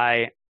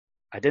 I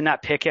did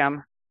not pick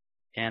him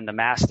in the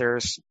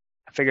Masters.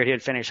 I figured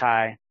he'd finish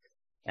high,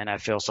 and I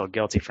feel so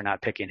guilty for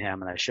not picking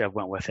him, and I should have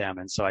went with him.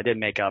 And so I did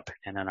make up,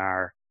 and in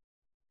our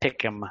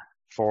pick him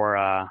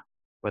for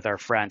with our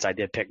friends, I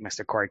did pick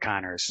Mr. Corey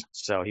Connors,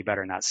 so he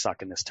better not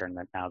suck in this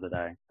tournament now that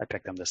I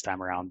picked him this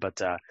time around. But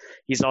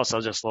he's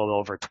also just a little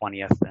over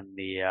 20th in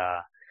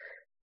the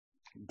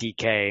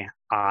DK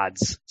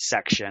odds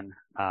section,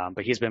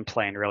 but he's been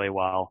playing really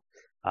well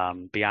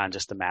beyond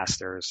just the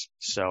Masters.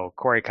 So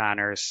Corey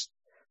Connors,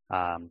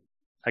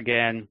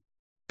 again,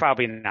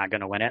 probably not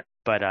going to win it,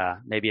 but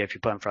maybe if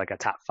you put him for like a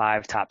top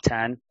 5, top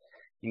 10,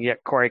 you can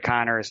get Corey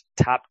Connors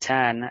top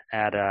 10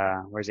 at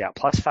where's he at?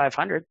 Plus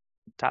 500,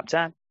 top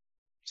 10.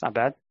 It's not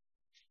bad.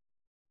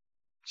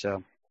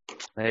 So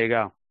there you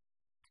go.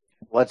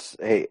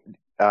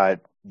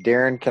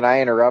 Darren, can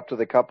I interrupt with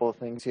a couple of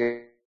things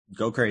here?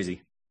 Go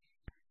crazy.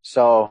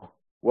 So,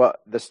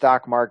 the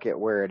stock market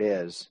where it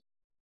is,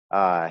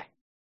 I'm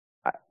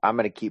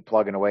going to keep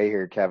plugging away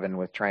here, Kevin,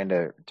 with trying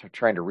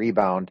to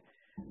rebound.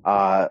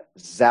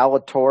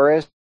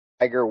 Zalatoris,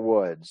 Tiger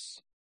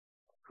Woods.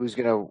 Who's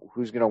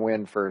gonna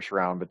win first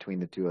round between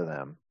the two of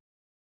them?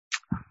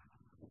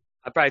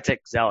 I'd probably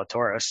take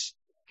Zalatoris.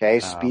 Okay,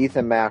 Spieth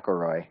and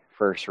McIlroy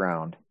first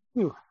round.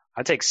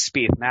 I'd take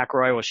Spieth.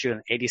 McIlroy will shoot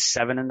an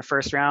 87 in the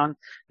first round,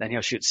 then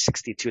he'll shoot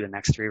 62 the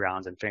next 3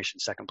 rounds and finish in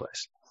second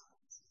place.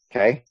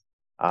 Okay,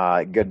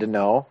 good to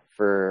know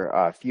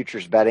for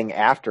futures betting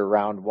after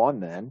round 1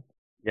 then.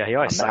 Yeah, he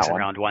always sucks in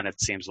round 1,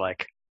 it seems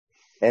like.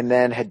 And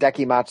then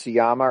Hideki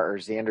Matsuyama or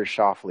Xander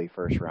Schauffele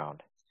first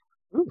round?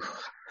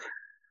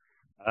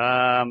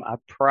 I'd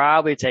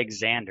probably take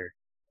Xander,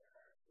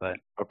 but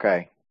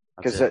okay,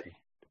 because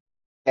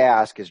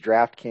ask is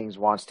DraftKings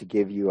wants to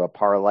give you a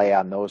parlay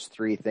on those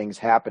 3 things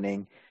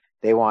happening.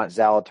 They want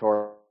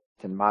Zalatoris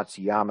and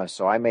Matsuyama,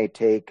 so I may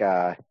take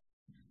the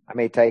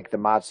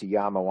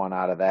Matsuyama one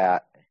out of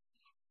that.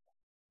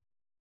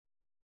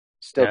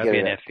 Still get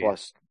it at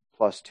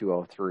plus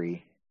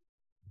 203.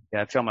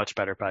 Yeah, I feel much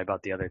better probably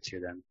about the other 2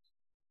 than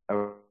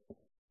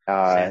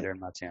Xander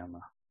and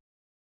Matsuyama.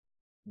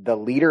 The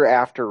leader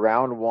after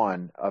round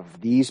 1 of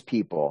these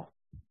people,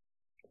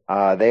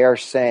 they are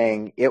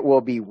saying it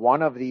will be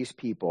one of these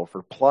people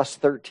for plus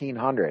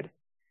 1,300.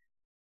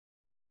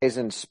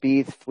 Isn't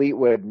Spieth,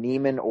 Fleetwood,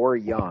 Neiman, or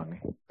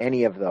Young?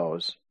 Any of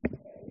those?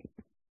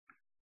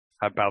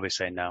 I'd probably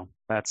say no.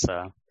 That's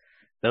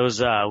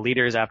those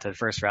leaders after the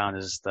first round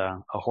is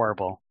a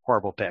horrible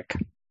pick.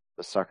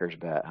 The sucker's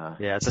bet, huh?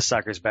 Yeah, it's a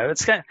sucker's bet.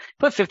 It's kind of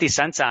put 50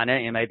 cents on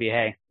it. You might be,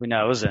 hey, who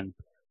knows? And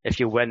if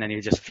you win, then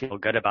you just feel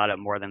good about it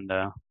more than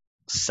the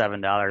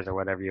 $7 or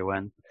whatever you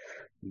win.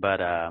 But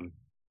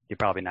you're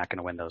probably not going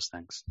to win those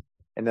things.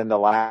 And then the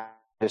last,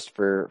 just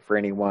for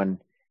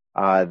anyone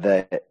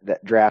that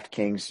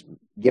DraftKings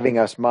giving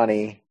us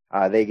money,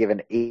 they give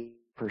an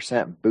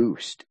 8%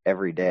 boost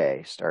every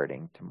day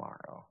starting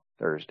tomorrow,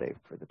 Thursday,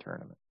 for the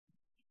tournament.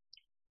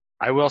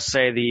 I will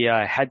say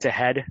the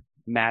head-to-head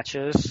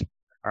matches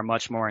are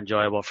much more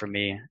enjoyable for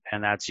me,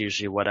 and that's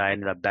usually what I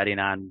ended up betting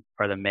on,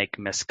 or the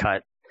make-miss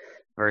cut,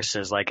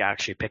 versus like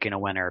actually picking a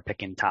winner,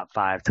 picking top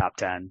 5, top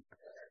 10.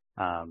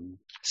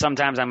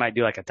 Sometimes I might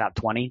do like a top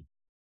 20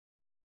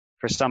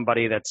 for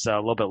somebody that's a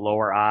little bit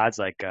lower odds,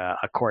 like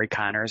a Corey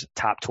Connors,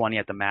 top 20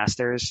 at the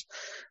Masters,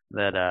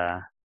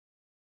 that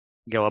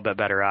get a little bit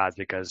better odds,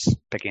 because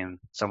picking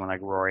someone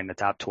like Rory in the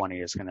top 20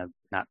 is going to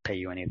not pay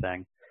you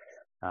anything.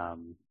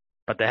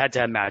 But the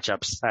head-to-head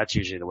matchups, that's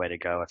usually the way to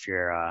go if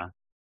you're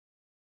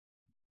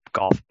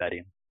golf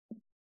betting. I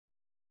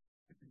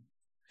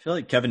feel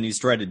like Kevin needs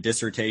to write a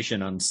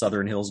dissertation on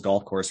Southern Hills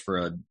Golf Course for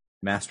a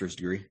master's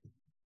degree.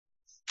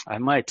 I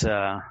might.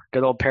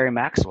 Good old Perry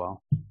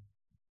Maxwell.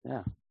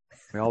 Yeah,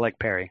 we all like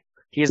Perry.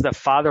 He's the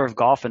father of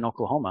golf in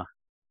Oklahoma,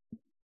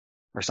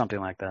 or something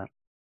like that.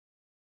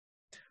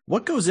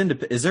 What goes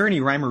into? Is there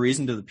any rhyme or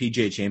reason to the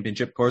PGA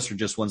Championship course, or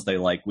just ones they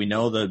like? We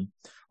know the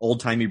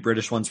old-timey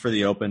British ones for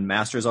the Open.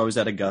 Masters always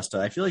at Augusta.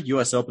 I feel like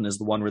U.S. Open is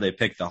the one where they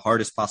pick the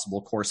hardest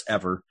possible course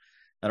ever.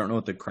 I don't know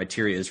what the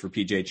criteria is for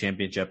PGA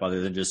Championship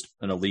other than just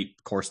an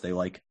elite course they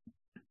like.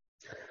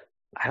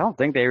 I don't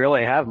think they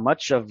really have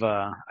much of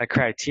a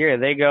criteria.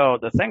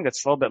 The thing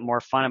that's a little bit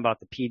more fun about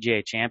the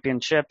PGA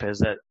Championship is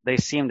that they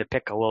seem to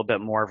pick a little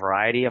bit more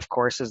variety of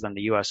courses than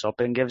the US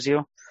Open gives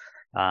you.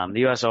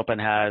 The US Open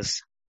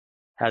has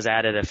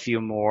added a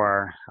few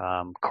more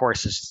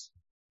courses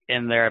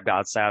in there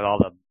outside of all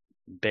the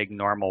big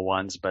normal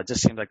ones, but it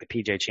just seems like the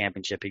PGA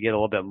Championship, you get a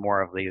little bit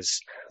more of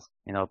these,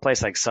 a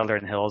place like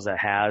Southern Hills that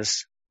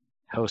has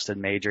hosted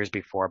majors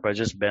before, but it's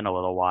just been a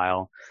little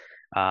while.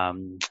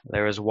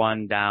 There was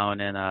one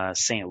down in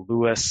St.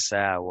 Louis,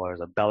 what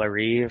was it,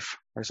 Bellerive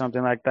or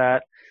something like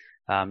that.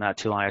 Not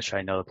too long after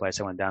I know the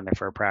place. I went down there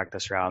for a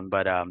practice round,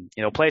 but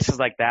places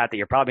like that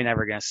you're probably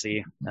never going to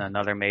see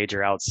another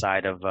major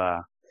outside of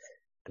the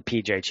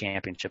PGA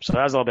Championship. So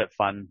that was a little bit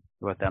fun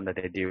with them that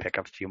they do pick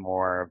up a few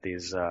more of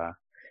these. Of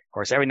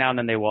course, every now and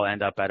then they will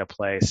end up at a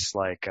place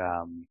like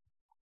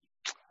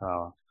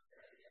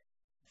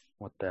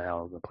what the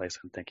hell is the place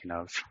I'm thinking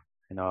of?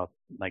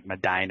 Like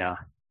Medina.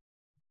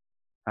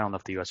 I don't know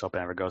if the U.S.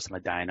 Open ever goes to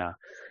Medina,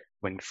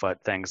 Winged Foot,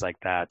 things like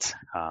that.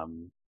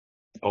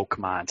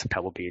 Oakmont,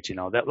 Pebble Beach,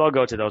 they'll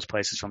go to those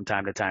places from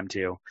time to time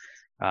too.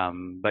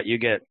 But you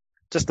get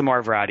just the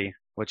more variety,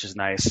 which is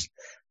nice.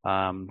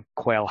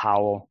 Quail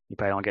Howell, you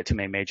probably don't get too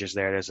many majors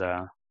there. There's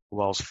a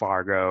Wells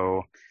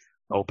Fargo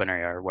Open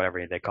or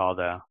whatever they call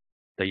the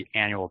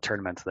annual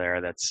tournament there.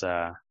 That's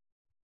a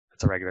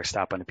regular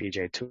stop on the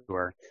PGA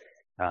Tour.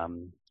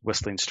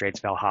 Whistling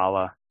Straits,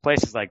 Valhalla,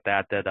 places like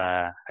that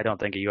I don't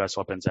think a U.S.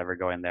 Open's ever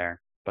going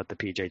there, but the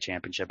PGA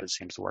Championship, it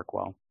seems to work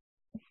well.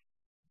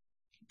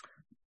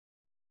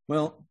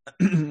 Well,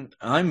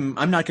 I'm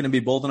not going to be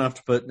bold enough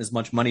to put as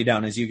much money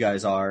down as you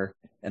guys are,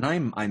 and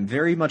I'm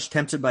very much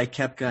tempted by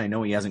Koepka. I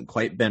know he hasn't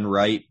quite been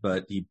right,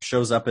 but he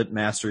shows up at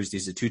Masters.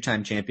 He's a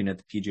 2-time champion at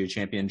the PGA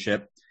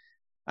Championship.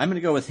 I'm going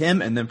to go with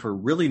him, and then for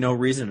really no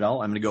reason at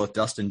all, I'm going to go with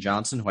Dustin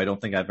Johnson, who I don't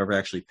think I've ever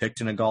actually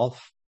picked in a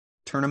golf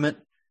tournament.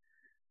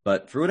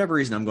 But for whatever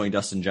reason, I'm going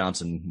Dustin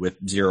Johnson with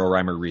zero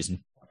rhyme or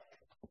reason.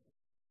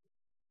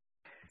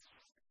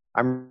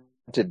 I'm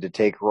tempted to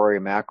take Rory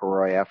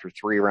McIlroy after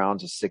 3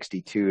 rounds of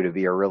 62 to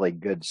be a really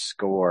good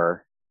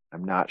score.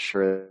 I'm not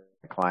sure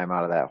to climb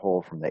out of that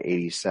hole from the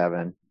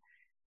 87.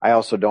 I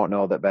also don't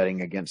know that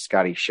betting against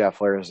Scotty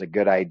Scheffler is a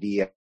good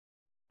idea.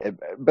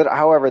 But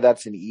however,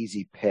 that's an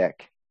easy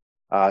pick.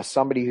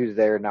 Somebody who's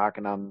there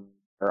knocking on,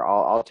 or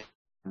I'll take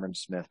Cameron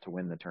Smith to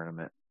win the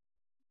tournament.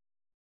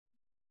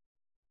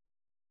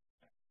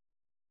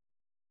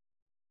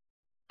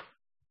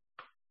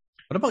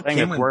 What about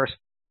Cameron?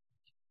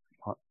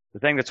 The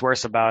thing that's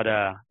worse about,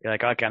 you're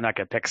like, okay, I'm not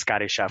going to pick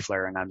Scotty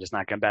Scheffler and I'm just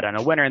not going to bet on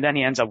a winner. And then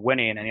he ends up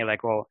winning and you're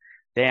like, well,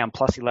 damn,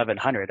 plus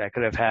 1100. I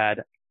could have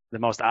had the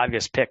most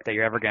obvious pick that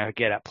you're ever going to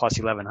get at plus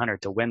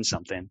 1100 to win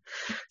something.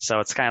 So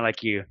it's kind of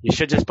like you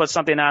should just put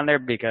something on there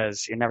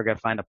because you're never going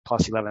to find a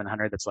plus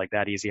 1100 that's like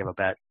that easy of a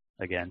bet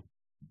again.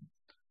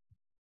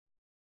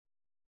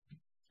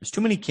 There's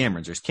too many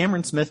Camerons. There's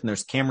Cameron Smith and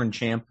there's Cameron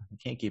Champ. I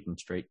can't keep them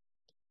straight.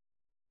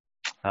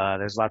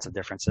 There's lots of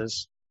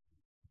differences.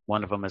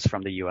 One of them is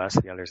from the U.S.,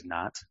 the other's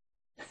not.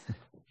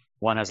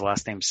 One has the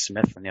last name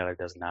Smith and the other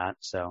does not.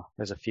 So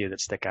there's a few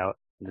that stick out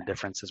in the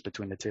differences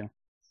between the two.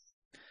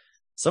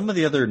 Some of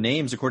the other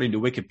names, according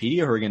to Wikipedia,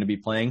 who are going to be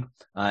playing,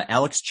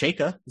 Alex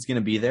Cheka is going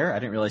to be there. I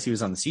didn't realize he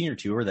was on the senior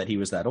tour, that he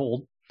was that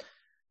old.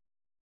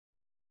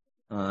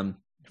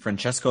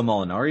 Francesco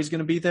Molinari is going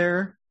to be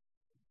there.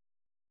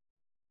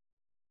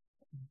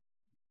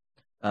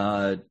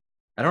 I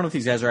don't know if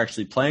these guys are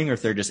actually playing or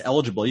if they're just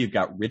eligible. You've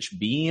got Rich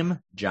Beam,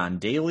 John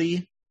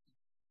Daly,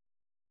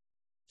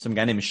 some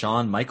guy named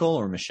Sean Michael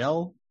or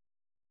Michelle.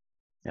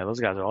 Yeah, those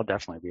guys will all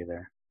definitely be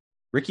there.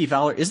 Ricky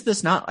Fowler. Is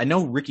this not? I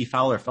know Ricky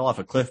Fowler fell off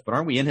a cliff, but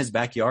aren't we in his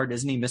backyard?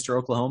 Isn't he Mr.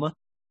 Oklahoma?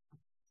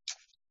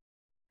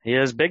 He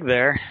is big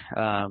there.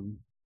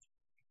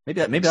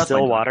 Maybe that's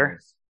Stillwater.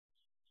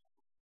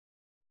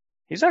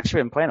 He's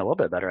actually been playing a little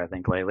bit better, I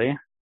think, lately.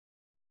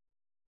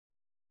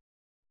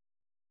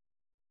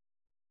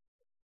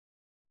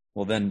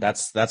 Well, then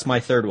that's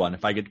my third one.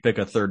 If I get to pick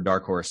a third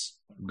dark horse,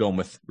 I'm going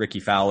with Ricky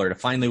Fowler to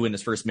finally win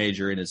his first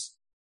major in his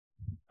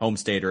home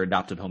state or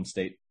adopted home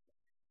state.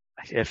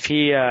 If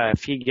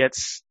he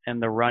gets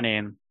in the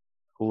running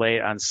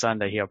late on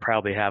Sunday, he'll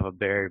probably have a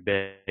very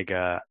big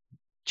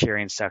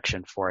cheering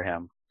section for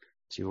him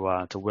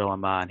to will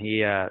him on.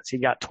 He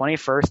got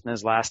 21st in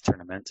his last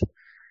tournament,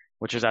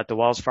 which was at the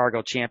Wells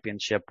Fargo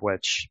Championship,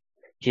 which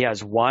he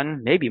has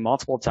won maybe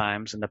multiple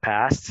times in the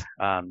past,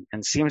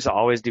 and seems to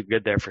always do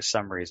good there for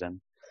some reason.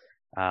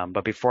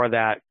 But before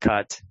that,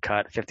 cut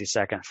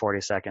 52nd,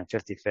 42nd,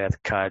 55th,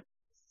 cut,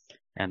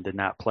 and did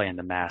not play in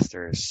the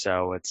Masters.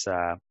 So it's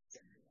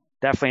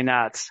definitely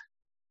not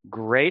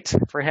great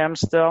for him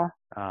still.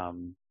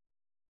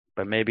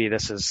 But maybe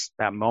this is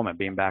that moment,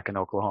 being back in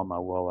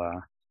Oklahoma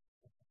will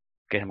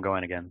get him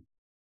going again.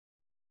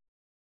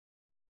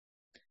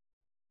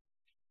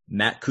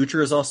 Matt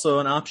Kuchar is also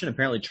an option.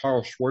 Apparently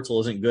Charles Schwartzel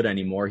isn't good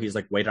anymore. He's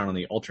like way down on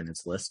the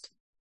alternates list.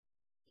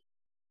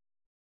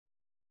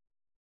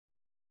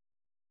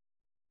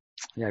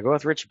 Yeah, go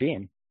with Rich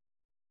Beam.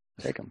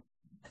 Take him.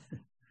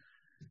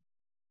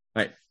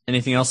 All right.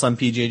 Anything else on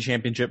PGA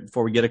Championship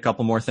before we get a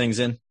couple more things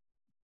in?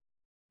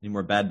 Any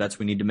more bad bets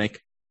we need to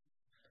make?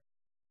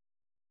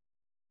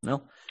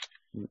 No?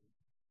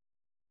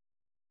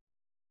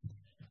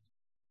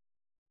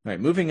 All right,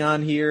 moving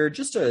on here.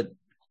 Just a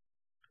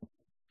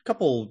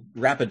couple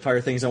rapid fire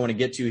things I want to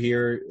get to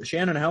here.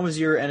 Shannon, how is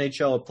your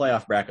NHL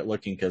playoff bracket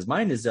looking? Because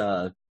mine is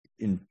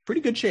in pretty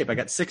good shape. I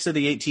got 6 of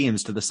the 8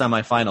 teams to the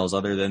semifinals,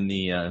 other than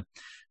the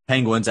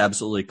Penguins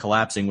absolutely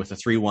collapsing with a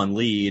 3-1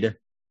 lead.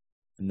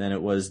 And then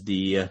it was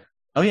the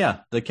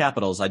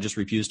Capitals. I just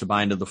refused to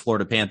buy into the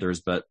Florida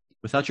Panthers. But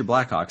without your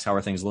Blackhawks, how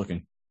are things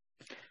looking?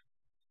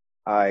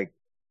 I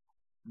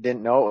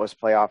didn't know it was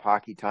playoff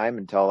hockey time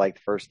until like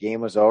the first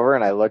game was over,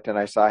 and I looked and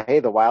I saw,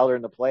 hey, the Wild are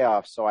in the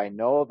playoffs, so I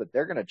know that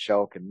they're going to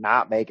choke and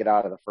not make it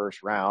out of the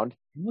first round.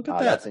 Look at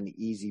that. That's an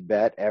easy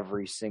bet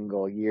every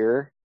single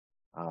year.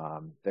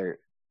 They're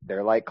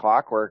like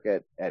clockwork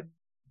at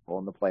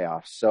in the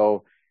playoffs.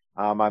 So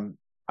I'm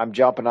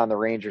jumping on the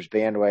Rangers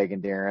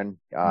bandwagon, Darren.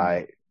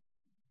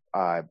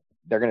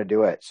 They're going to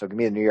do it. So give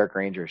me the New York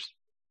Rangers.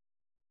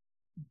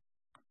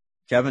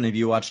 Kevin, have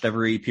you watched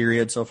every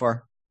period so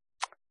far?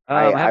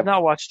 I have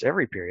not watched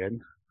every period.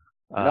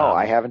 No,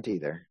 I haven't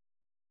either.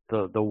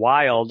 The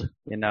Wild,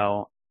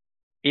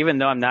 even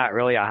though I'm not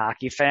really a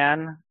hockey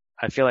fan,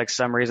 I feel like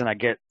some reason I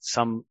get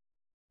some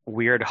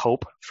weird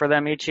hope for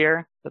them each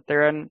year that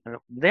they're in.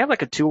 They have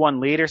like a 2-1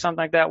 lead or something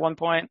like that at one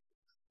point.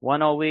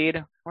 1-0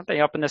 lead. Weren't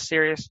they up in this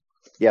series?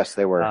 Yes,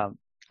 they were.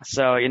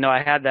 So,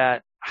 I had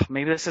that.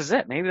 Maybe this is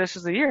it. Maybe this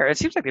is the year. It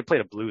seems like they play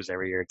the Blues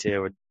every year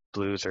too.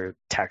 Blues or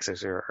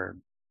Texas or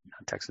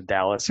Texas,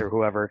 Dallas or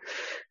whoever.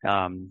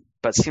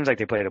 But it seems like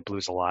they play the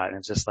Blues a lot. And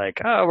it's just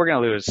like, oh, we're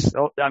going to lose.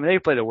 I mean, they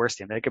play the worst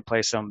team. They could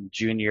play some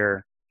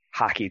junior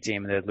hockey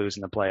team and they'd lose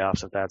in the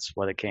playoffs if that's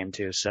what it came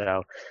to.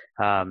 So,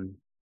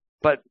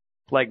 but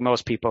like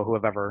most people who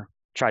have ever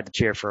tried to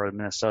cheer for a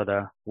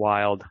Minnesota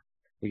Wild,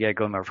 you get a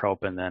glimmer of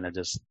hope and then it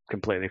just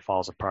completely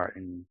falls apart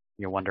and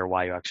you wonder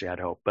why you actually had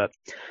hope. But,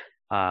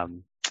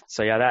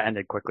 so yeah, that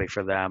ended quickly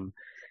for them.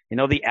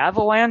 The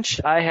Avalanche,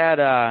 I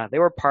had, they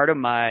were part of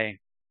my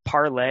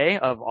parlay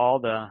of all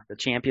the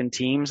champion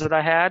teams that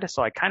I had.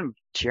 So I kind of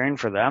cheering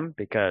for them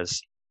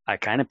because I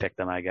kind of picked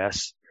them, I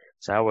guess.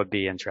 So that would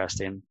be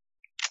interesting.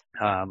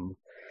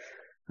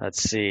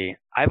 Let's see.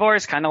 I've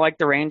always kind of liked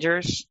the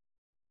Rangers.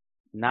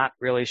 Not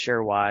really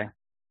sure why.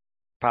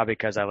 Probably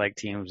because I like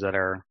teams that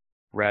are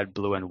red,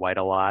 blue, and white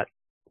a lot.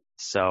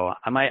 So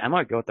I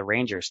might go with the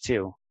Rangers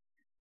too.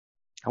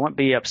 I wouldn't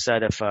be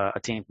upset if a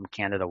team from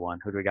Canada won.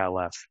 Who do we got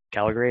left?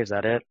 Calgary, is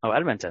that it? Oh,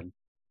 Edmonton.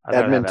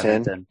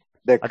 Edmonton.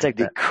 I'll take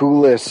the that.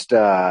 Coolest.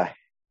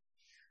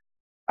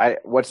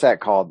 What's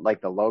that called?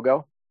 Like the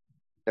logo?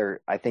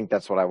 I think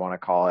that's what I want to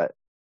call it.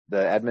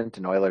 The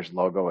Edmonton Oilers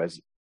logo is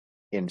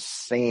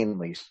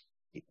insanely,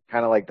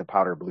 kind of like the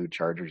powder blue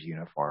Chargers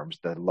uniforms.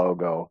 The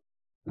logo,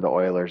 the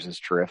Oilers is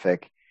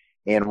terrific.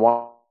 And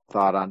one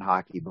thought on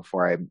hockey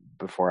before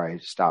I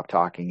stop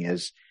talking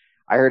is,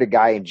 I heard a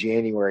guy in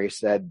January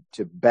said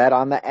to bet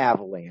on the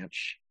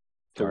Avalanche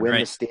to win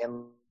the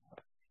Stanley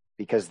Cup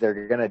because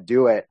they're going to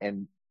do it.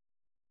 And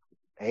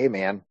hey,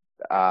 man,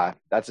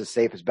 that's as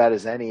safe as bet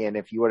as any. And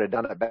if you would have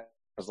done it, it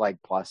was like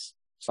plus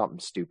something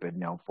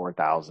stupid,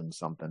 4,000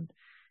 something.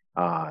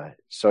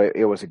 So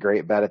it was a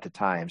great bet at the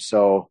time.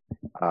 So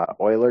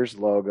Oilers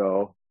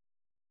logo,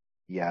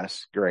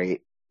 yes,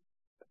 great.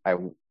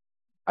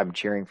 I'm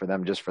cheering for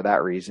them just for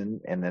that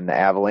reason. And then the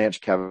Avalanche,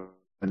 Kevin,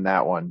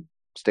 that one.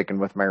 Sticking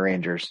with my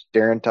Rangers.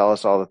 Darren, tell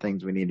us all the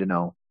things we need to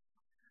know.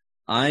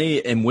 I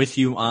am with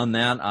you on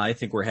that. I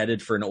think we're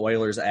headed for an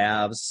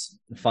Oilers-Avs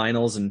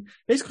finals, and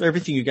basically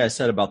everything you guys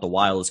said about the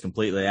Wild is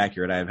completely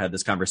accurate. I've had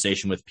this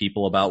conversation with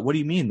people about, what do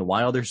you mean? The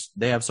Wild,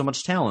 they have so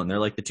much talent. They're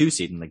like the 2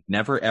 seed, and like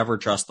never, ever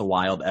trust the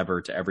Wild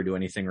ever to ever do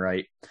anything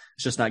right.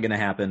 It's just not going to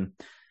happen.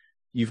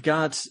 You've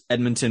got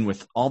Edmonton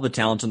with all the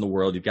talent in the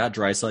world. You've got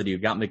Draisaitl.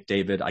 You've got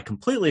McDavid. I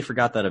completely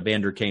forgot that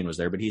Evander Kane was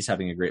there, but he's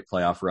having a great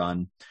playoff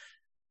run.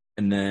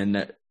 And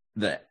then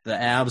the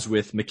Avs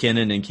with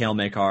McKinnon and Cale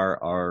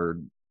Makar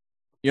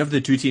you have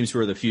the 2 teams who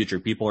are the future.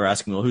 People are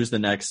asking, well, who's the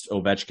next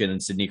Ovechkin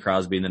and Sidney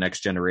Crosby in the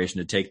next generation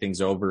to take things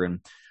over? And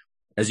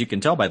as you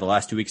can tell by the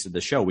last 2 weeks of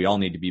the show, we all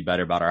need to be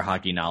better about our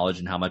hockey knowledge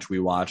and how much we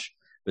watch.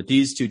 But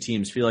these 2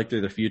 teams feel like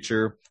they're the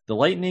future. The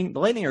Lightning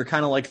are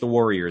kind of like the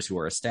Warriors, who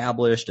are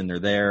established and they're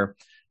there.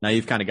 Now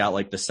you've kind of got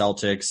like the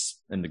Celtics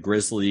and the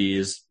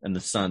Grizzlies and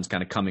the Suns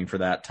kind of coming for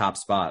that top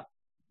spot.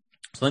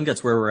 So I think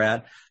that's where we're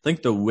at. I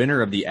think the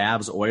winner of the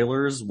Avs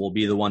Oilers will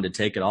be the one to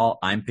take it all.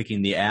 I'm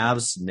picking the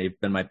Avs, and they've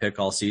been my pick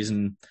all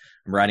season.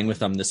 I'm riding with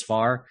them this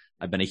far.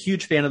 I've been a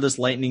huge fan of this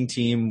Lightning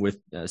team with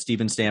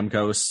Steven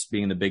Stamkos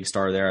being the big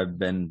star there. I've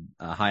been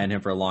high on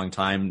him for a long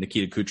time.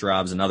 Nikita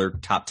Kucherov's another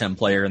top 10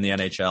 player in the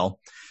NHL.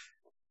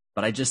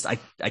 But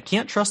I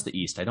can't trust the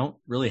East. I don't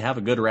really have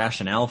a good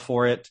rationale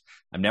for it.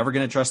 I'm never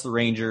going to trust the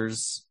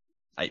Rangers.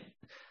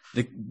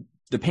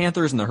 The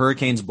Panthers and the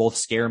Hurricanes both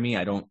scare me.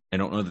 I don't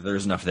know that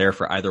there's enough there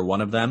for either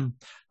one of them.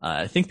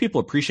 I think people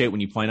appreciate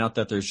when you point out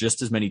that there's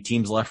just as many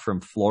teams left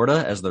from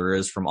Florida as there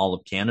is from all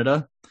of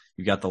Canada.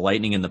 You've got the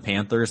Lightning and the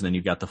Panthers, and then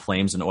you've got the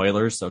Flames and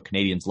Oilers. So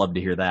Canadians love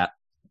to hear that.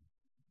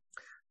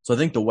 So I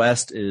think the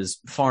West is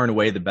far and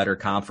away the better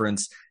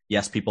conference.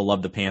 Yes, people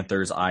love the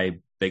Panthers.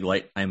 I'm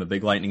a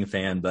big Lightning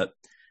fan, but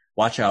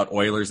watch out,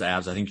 Oilers,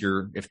 Avs. I think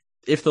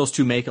if those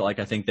two make it like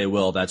I think they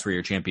will, that's where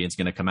your champion's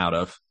going to come out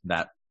of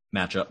that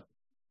matchup.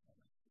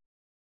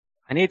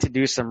 I need to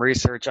do some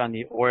research on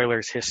the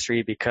Oilers'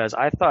 history because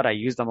I thought I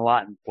used them a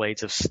lot in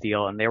Blades of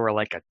Steel, and they were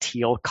like a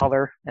teal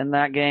color in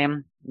that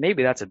game.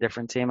 Maybe that's a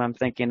different team I'm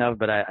thinking of,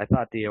 but I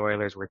thought the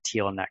Oilers were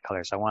teal in that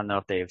color. So I want to know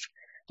if they've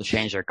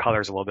changed their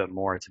colors a little bit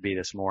more to be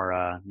this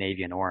more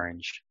navy and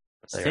orange.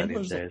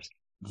 The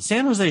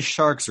San Jose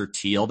Sharks are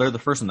teal. They're the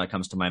first one that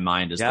comes to my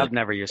mind. I've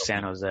never used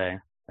San Jose.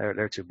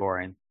 They're too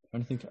boring.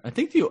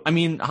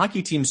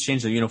 Hockey teams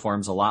change their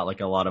uniforms a lot,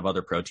 like a lot of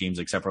other pro teams,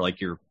 except for like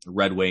your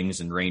Red Wings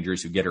and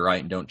Rangers who get it right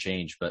and don't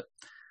change. But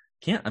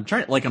I'm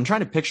trying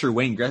to picture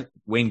Wayne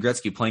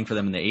Gretzky playing for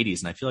them in the 80s,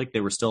 and I feel like they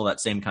were still that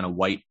same kind of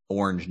white,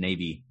 orange,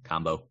 navy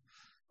combo.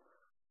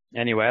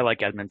 Anyway, I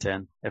like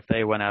Edmonton. If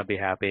they win, I'd be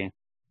happy.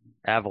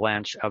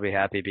 Avalanche, I'll be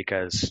happy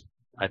because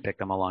I picked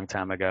them a long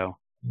time ago.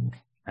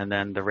 And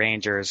then the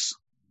Rangers,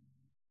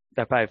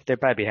 they'd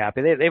probably be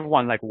happy. They've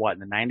won like what in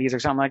the 90s or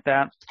something like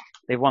that.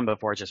 They've won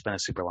before. It's just been a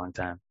super long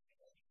time.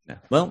 Yeah.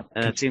 Well,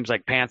 and it seems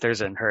like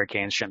Panthers and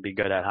Hurricanes shouldn't be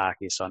good at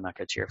hockey, so I'm not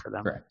going to cheer for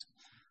them. Correct.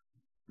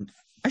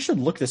 I should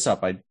look this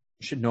up. I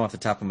should know off the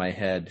top of my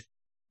head.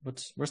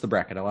 Where's the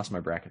bracket? I lost my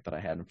bracket that I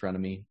had in front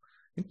of me.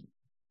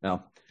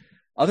 No.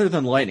 Other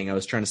than Lightning, I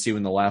was trying to see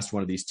when the last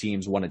one of these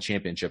teams won a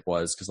championship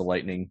was, because the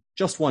Lightning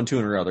just won 2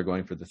 in a row. They're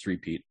going for the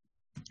three-peat.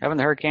 Haven't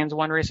the Hurricanes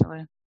won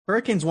recently?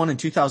 Hurricanes won in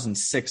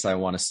 2006, I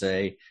want to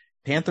say.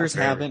 Panthers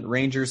haven't.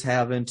 Rangers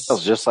haven't. That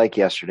was just like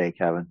yesterday,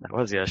 Kevin. That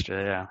was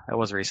yesterday, yeah. That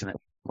was recent.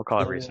 We'll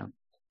call it recent.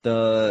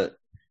 I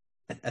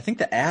think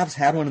the Avs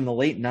had one in the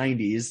late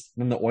 90s.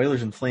 Then the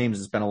Oilers and Flames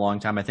has been a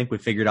long time. I think we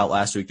figured out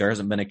last week there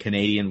hasn't been a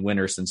Canadian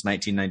winner since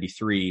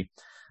 1993.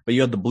 But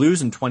you had the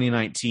Blues in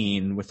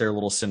 2019 with their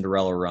little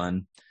Cinderella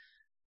run.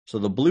 So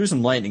the Blues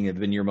and Lightning have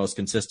been your most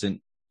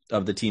consistent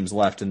of the teams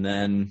left. And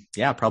then,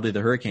 probably the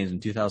Hurricanes in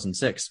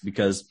 2006,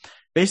 because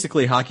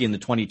basically hockey in the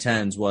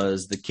 2010s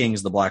was the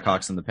Kings, the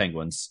Blackhawks, and the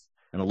Penguins,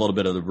 and a little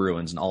bit of the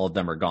Bruins, and all of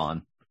them are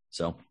gone.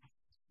 So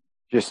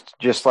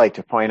just like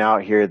to point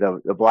out here, the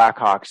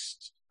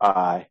Blackhawks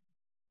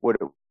would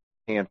have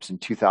champs in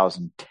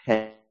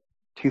 2010,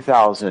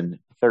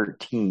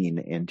 2013,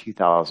 and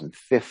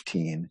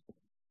 2015.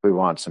 We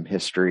want some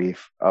history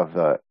of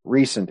the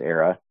recent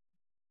era.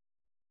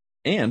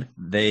 And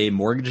they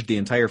mortgaged the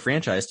entire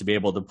franchise to be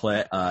able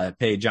to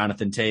pay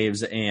Jonathan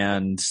Toews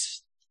and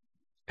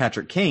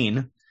Patrick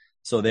Kane.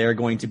 So they're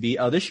going to be,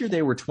 this year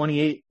they were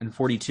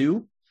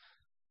 28-42.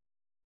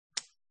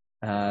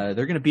 They're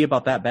going to be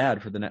about that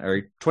bad for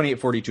or 28,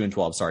 42, and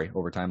 12. Sorry,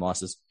 overtime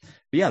losses.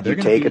 But yeah, they're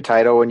going to take a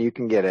title when you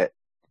can get it.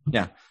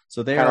 Yeah.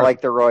 So they kind of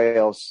like the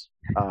Royals,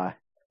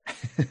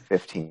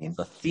 15. It's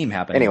a theme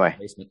happening. Anyway.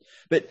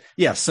 But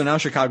yeah, so now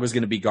Chicago's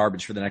going to be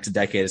garbage for the next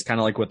decade. It's kind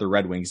of like what the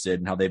Red Wings did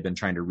and how they've been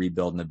trying to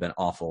rebuild and have been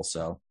awful.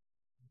 So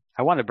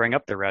I want to bring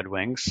up the Red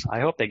Wings. I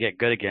hope they get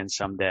good again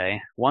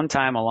someday. One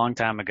time, a long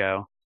time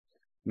ago,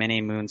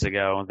 many moons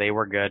ago, they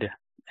were good.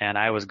 And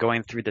I was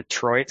going through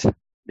Detroit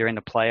during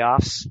the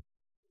playoffs.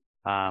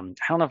 I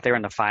don't know if they were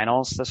in the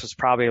finals. This was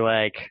probably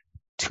like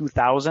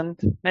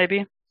 2000,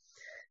 maybe.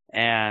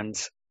 And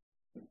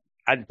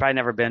I'd probably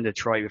never been to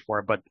Detroit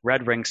before, but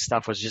Red Wings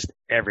stuff was just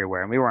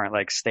everywhere. And we weren't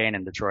like staying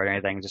in Detroit or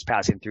anything, just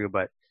passing through,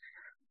 but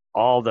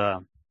all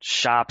the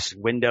shops,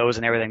 windows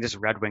and everything, just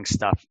Red Wings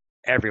stuff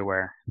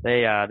everywhere.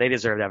 They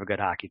deserve to have a good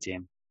hockey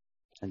team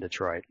in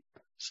Detroit.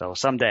 So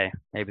someday,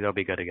 maybe they'll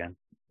be good again.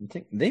 I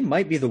think they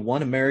might be the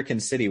one American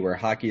city where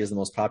hockey is the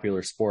most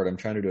popular sport. I'm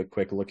trying to do a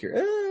quick look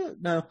here.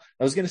 No,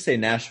 I was going to say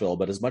Nashville,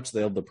 but as much as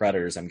they love the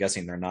Predators, I'm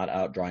guessing they're not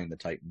outdrawing the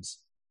Titans.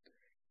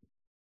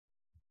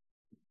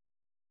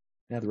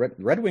 Yeah, the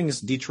Red Wings,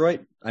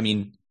 Detroit. I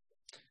mean,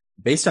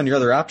 based on your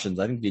other options,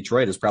 I think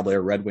Detroit is probably a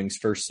Red Wings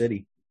first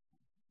city.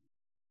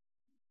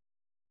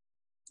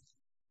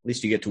 At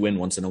least you get to win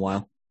once in a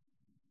while.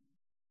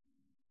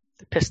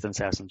 The Pistons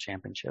have some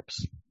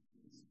championships.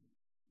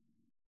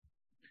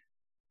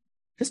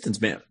 Pistons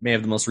may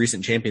have the most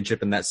recent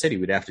championship in that city.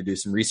 We'd have to do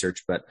some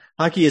research, but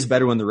hockey is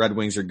better when the Red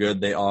Wings are good.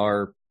 They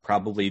are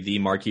probably the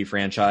marquee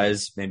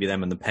franchise, maybe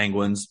them and the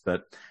Penguins.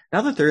 But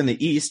now that they're in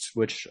the East,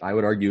 which I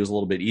would argue is a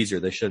little bit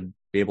easier, they should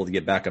be able to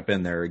get back up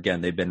in there.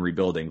 Again, they've been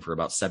rebuilding for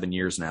about 7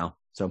 years now.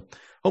 So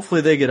hopefully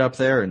they get up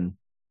there and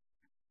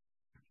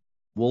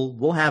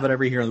we'll have it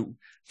every year.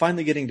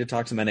 Finally getting to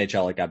talk some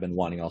NHL like I've been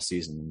wanting all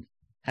season.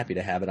 Happy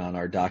to have it on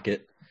our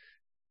docket.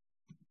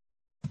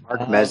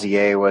 Mark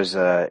Messier was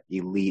a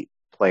elite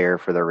player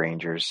for the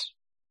Rangers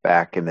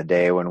back in the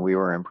day when we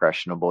were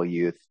impressionable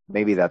youth.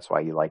 Maybe that's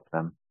why you like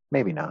them.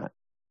 Maybe not.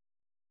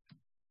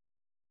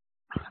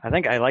 I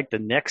think I liked the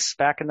Knicks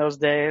back in those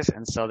days,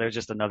 and so they're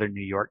just another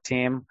New York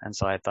team, and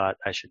so I thought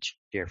I should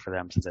cheer for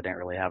them since I didn't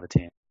really have a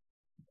team.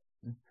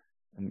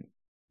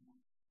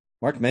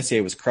 Mark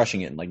Messier was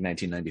crushing it in like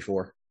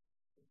 1994.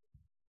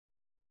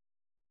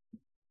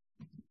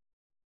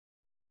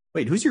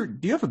 Wait, do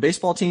you have a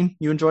baseball team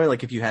you enjoy?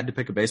 Like if you had to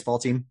pick a baseball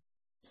team?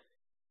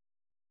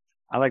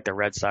 I like the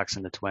Red Sox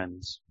and the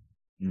Twins.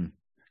 So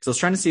I was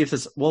trying to see if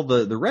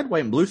the red,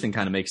 white, and blue thing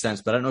kind of makes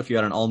sense, but I don't know if you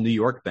had an all New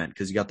York bent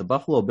because you got the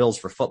Buffalo Bills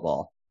for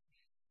football.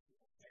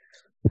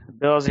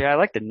 Bills, yeah, I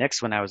liked the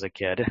Knicks when I was a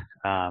kid.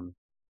 I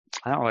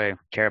don't really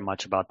care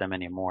much about them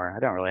anymore. I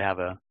don't really have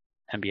a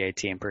NBA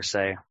team per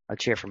se. I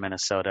cheer for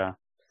Minnesota,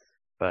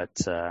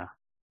 but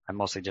I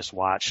mostly just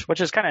watch,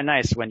 which is kind of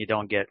nice when you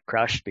don't get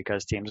crushed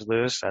because teams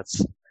lose.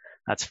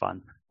 That's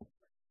fun.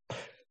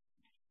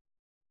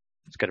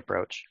 It's a good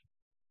approach.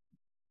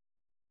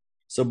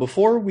 So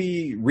before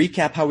we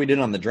recap how we did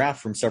on the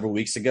draft from several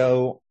weeks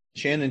ago,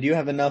 Shannon, do you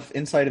have enough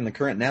insight in the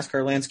current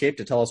NASCAR landscape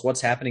to tell us what's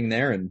happening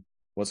there and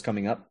what's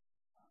coming up?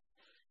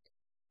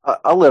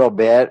 A little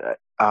bit.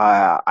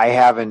 I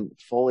haven't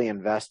fully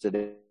invested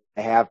in.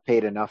 I have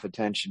paid enough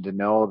attention to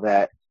know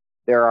that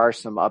there are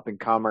some up and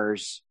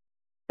comers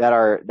that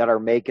are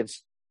making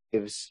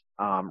waves.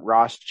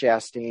 Ross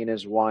Chastain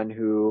is one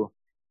who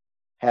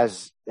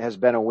has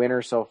been a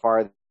winner so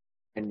far,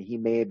 and he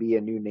may be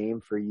a new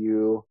name for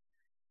you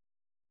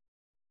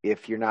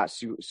if you're not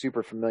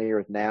super familiar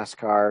with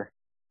NASCAR.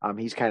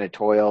 He's kind of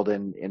toiled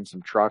in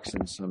some trucks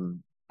and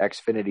some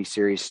Xfinity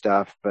Series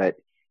stuff, but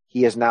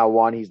he has now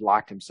won. He's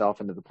locked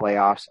himself into the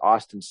playoffs.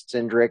 Austin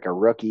Cindric, a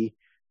rookie,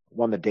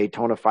 won the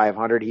Daytona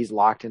 500. He's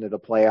locked into the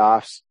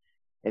playoffs.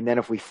 And then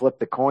if we flip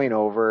the coin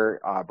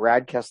over,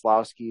 Brad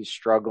Keselowski is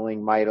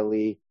struggling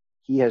mightily.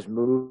 He has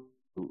moved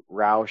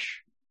Roush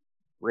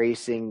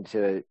Racing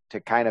to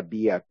kind of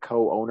be a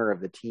co-owner of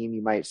the team,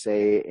 you might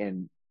say.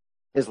 And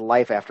his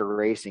life after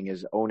racing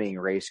is owning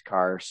a race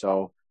car.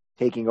 So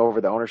taking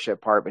over the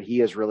ownership part, but he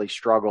has really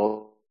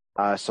struggled.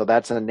 So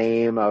that's a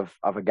name of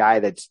a guy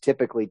that's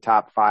typically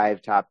top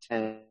 5, top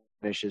 10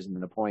 finishes in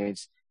the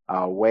points,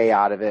 way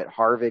out of it.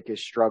 Harvick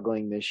is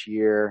struggling this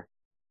year.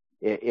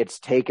 It's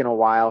taken a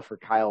while for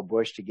Kyle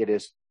Busch to get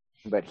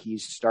but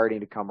he's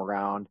starting to come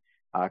around.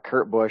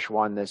 Kurt Busch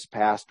won this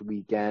past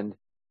weekend.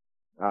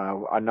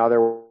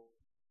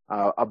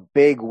 A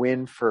big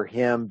win for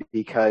him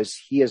because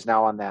he is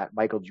now on that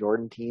Michael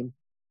Jordan team.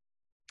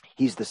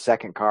 He's the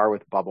second car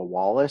with Bubba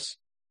Wallace.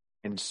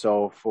 And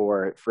so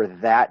for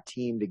that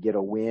team to get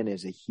a win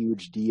is a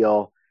huge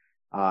deal.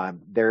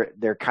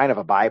 They're kind of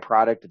a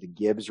byproduct of the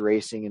Gibbs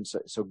Racing. And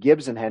so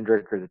Gibbs and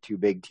Hendrick are the two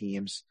big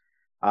teams.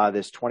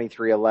 This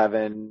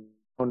 2311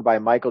 owned by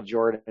Michael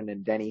Jordan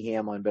and Denny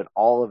Hamlin, but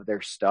all of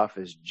their stuff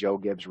is Joe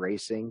Gibbs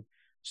Racing.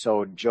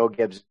 So Joe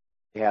Gibbs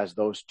has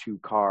those two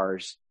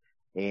cars,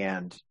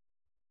 and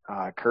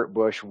Kurt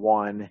Busch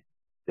won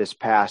this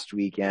past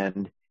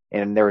weekend,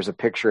 and there was a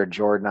picture of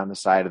Jordan on the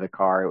side of the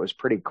car. It was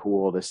pretty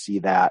cool to see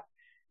that.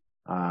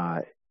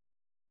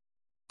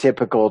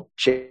 Typical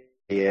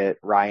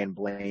Ryan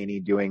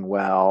Blaney doing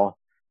well.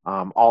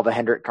 All the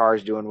Hendrick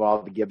cars doing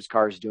well. The Gibbs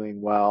cars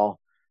doing well.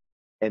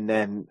 And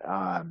then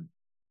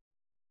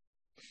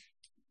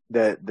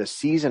the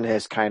season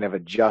has kind of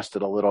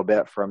adjusted a little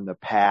bit from the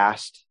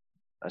past.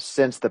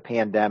 Since the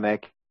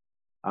pandemic,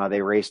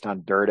 they raced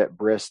on dirt at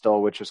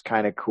Bristol, which was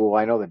kind of cool.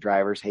 I know the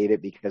drivers hate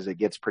it because it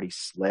gets pretty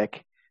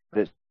slick,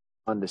 but it's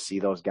fun to see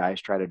those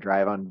guys try to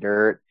drive on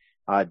dirt.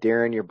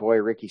 Darren, your boy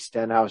Ricky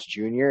Stenhouse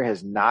Jr.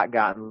 has not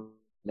gotten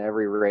in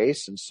every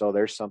race, and so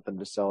there's something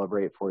to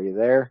celebrate for you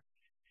there.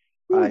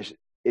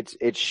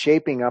 It's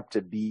shaping up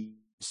to be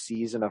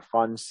a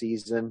fun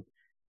season.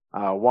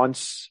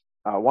 Once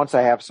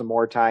I have some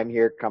more time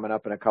here coming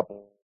up in a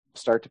couple,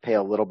 start to pay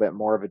a little bit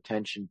more of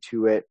attention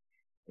to it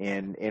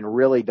and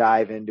really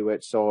dive into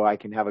it so I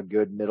can have a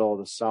good middle of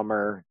the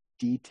summer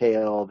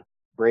detailed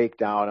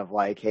breakdown of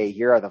like, hey,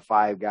 here are the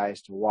 5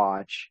 guys to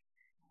watch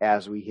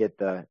as we hit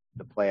the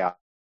playoff.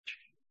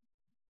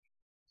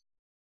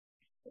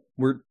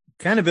 We're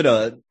kind of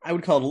I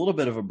would call it a little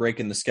bit of a break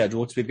in the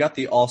schedule because we've got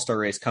the All-Star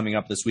race coming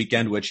up this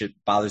weekend, which it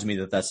bothers me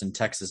that that's in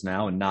Texas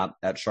now and not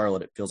at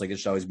Charlotte. It feels like it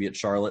should always be at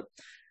Charlotte.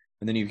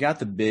 And then you've got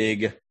the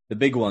big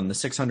one, the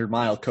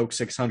 600-mile Coke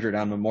 600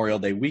 on Memorial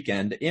Day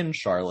weekend in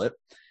Charlotte.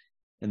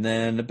 And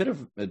then a bit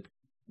of a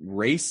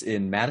race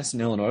in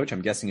Madison, Illinois, which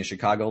I'm guessing is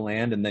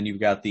Chicagoland. And then you've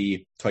got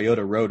the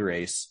Toyota Road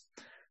Race.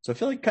 So I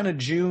feel like kind of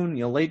June,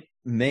 late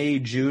May,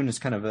 June is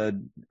kind of a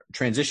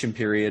transition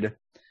period.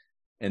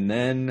 And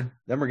then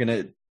we're going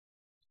to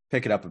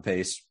pick it up a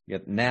pace. You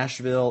got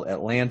Nashville,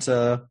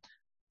 Atlanta,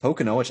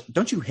 Pocono. Which,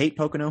 don't you hate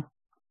Pocono?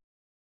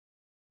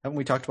 Haven't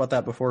we talked about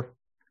that before?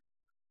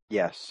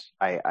 Yes,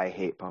 I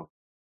hate Pocono.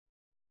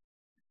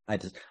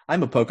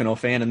 I'm a Pocono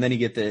fan, and then you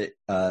get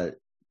the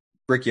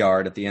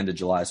Brickyard at the end of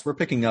July. So we're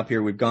picking up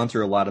here. We've gone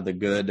through a lot of the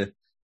good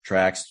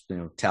tracks,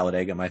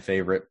 Talladega, my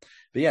favorite.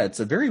 But yeah, it's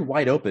a very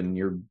wide open.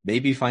 You're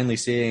maybe finally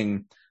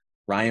seeing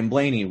Ryan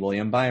Blaney,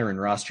 William Byron,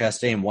 Ross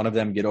Chastain, one of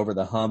them get over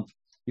the hump.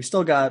 You've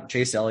still got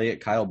Chase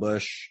Elliott, Kyle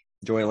Busch,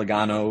 Joey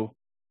Logano,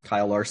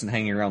 Kyle Larson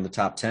hanging around the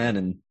top 10.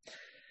 And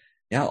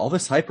yeah, all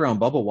this hype around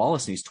Bubba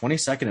Wallace, and he's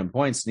 22nd in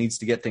points, needs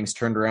to get things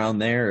turned around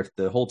there. If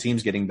the whole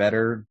team's getting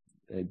better,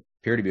 they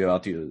appear to be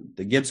about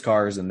the Gibbs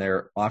cars and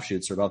their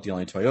offshoots are about the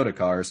only Toyota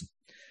cars.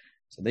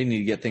 So they need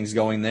to get things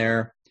going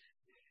there.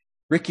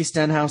 Ricky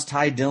Stenhouse,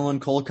 Ty Dillon,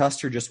 Cole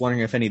Custer. Just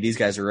wondering if any of these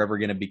guys are ever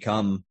going to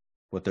become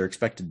what they're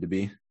expected to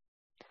be.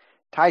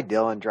 Ty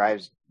Dillon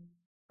drives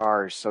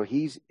cars, so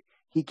he's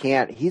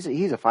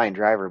a fine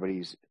driver, but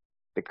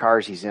the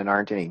cars he's in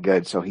aren't any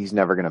good, so he's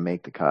never going to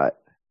make the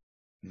cut.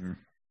 Mm.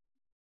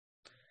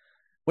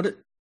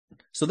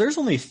 So there's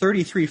only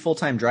 33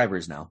 full-time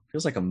drivers now.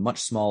 Feels like a much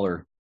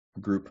smaller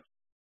group.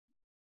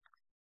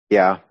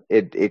 Yeah,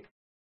 it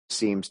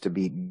seems to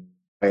be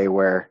way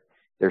where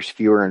there's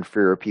fewer and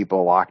fewer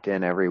people locked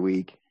in every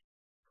week.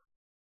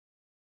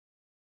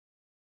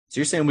 So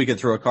you're saying we could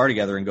throw a car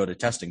together and go to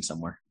testing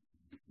somewhere?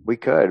 We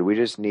could. We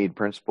just need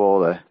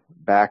Principal to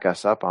back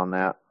us up on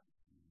that.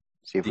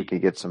 See if we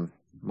could get some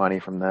money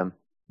from them.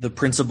 The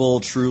Principal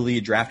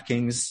Truly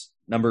DraftKings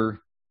number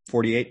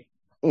 48?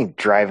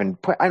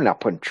 I'm not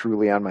putting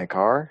Truly on my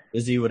car.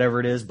 Izzy, whatever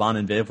it is, Bon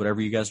and Viv,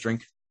 whatever you guys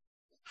drink.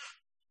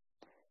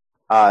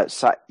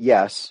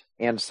 Yes.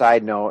 And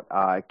side note,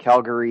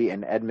 Calgary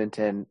and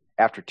Edmonton,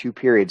 after 2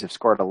 periods, have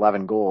scored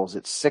 11 goals.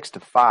 It's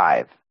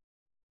 6-5.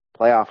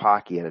 Playoff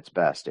hockey at its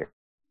best here.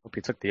 Hope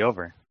you took the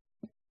over.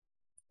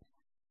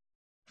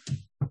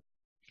 All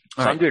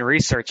So right. I'm doing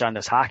research on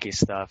this hockey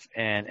stuff,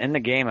 and in the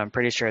game, I'm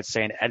pretty sure it's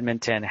saying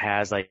Edmonton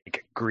has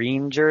like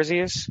green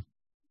jerseys,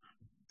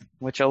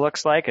 which it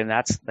looks like, and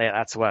that's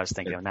what I was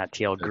thinking of, not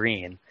teal,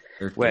 green.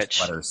 They're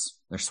sweaters.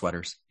 They're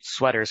sweaters.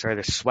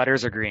 The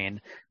sweaters are green,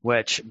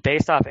 which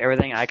based off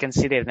everything I can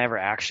see, they've never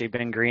actually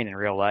been green in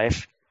real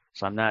life.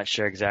 So I'm not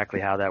sure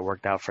exactly how that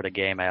worked out for the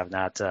game. I have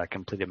not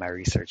completed my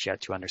research yet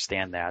to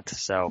understand that.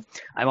 So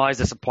I'm always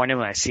disappointed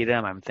when I see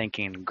them. I'm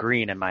thinking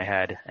green in my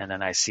head, and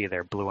then I see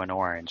they're blue and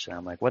orange, and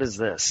I'm like, what is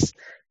this?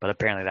 But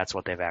apparently that's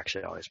what they've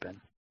actually always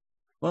been.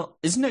 Well,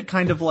 isn't it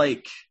kind of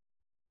like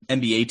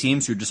NBA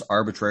teams who just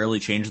arbitrarily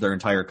change their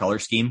entire color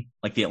scheme?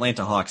 Like the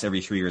Atlanta Hawks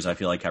every 3 years, I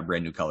feel like, have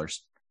brand new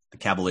colors. The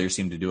Cavaliers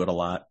seem to do it a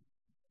lot.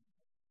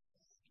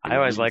 I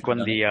always like when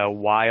the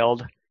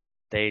Wild,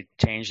 they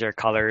change their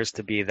colors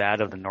to be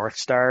that of the North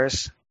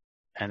Stars,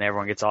 and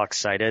everyone gets all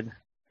excited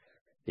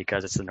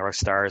because it's the North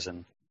Stars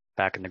and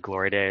back in the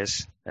glory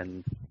days,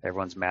 and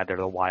everyone's mad they're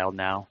the Wild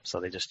now, so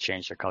they just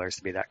change their colors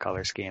to be that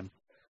color scheme.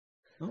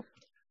 Oh.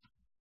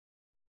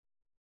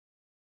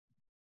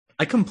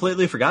 I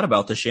completely forgot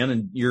about this,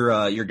 Shannon.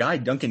 Your guy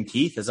Duncan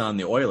Keith is on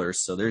the Oilers,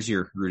 so there's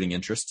your rooting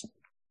interest.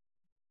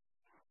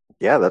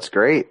 Yeah, that's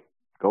great.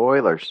 Go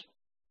Oilers.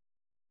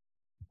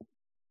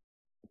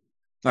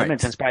 All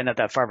Edmonton's probably not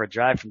that far of a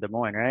drive from Des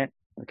Moines, right?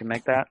 We can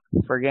make that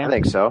for a game? I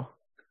think so.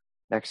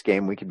 Next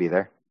game, we could be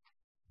there.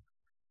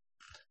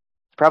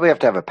 Probably have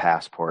to have a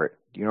passport.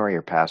 Do you know where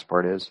your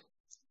passport is?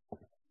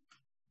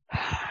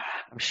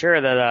 I'm sure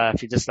that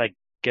if you just like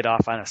get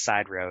off on a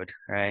side road,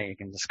 right? You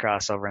can just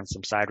cross over on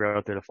some side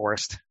road through the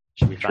forest.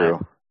 Should be fine.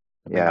 True.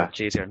 Yeah.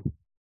 Much easier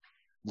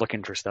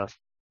looking for stuff.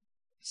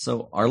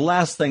 So our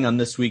last thing on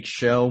this week's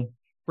show,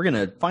 we're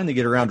going to finally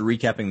get around to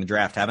recapping the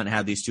draft. Haven't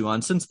had these two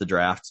on since the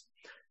draft.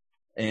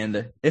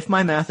 And if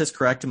my math is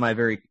correct in my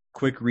very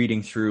quick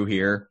reading through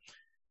here,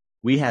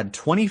 we had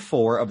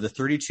 24 of the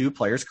 32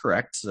 players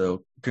correct.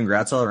 So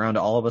congrats all around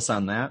to all of us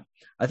on that.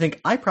 I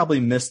think I probably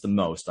missed the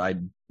most. I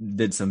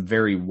did some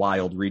very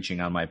wild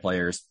reaching on my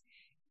players.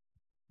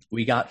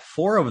 We got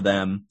 4 of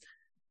them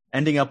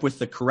ending up with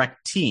the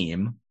correct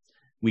team.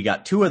 We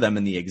got 2 of them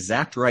in the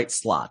exact right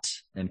slot.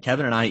 And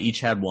Kevin and I each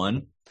had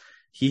one.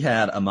 He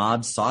had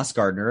Ahmad Sauce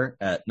Gardner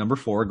at number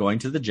 4 going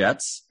to the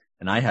Jets.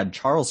 And I had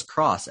Charles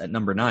Cross at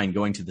number 9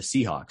 going to the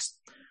Seahawks.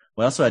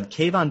 We also had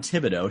Kayvon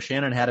Thibodeau.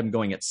 Shannon had him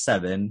going at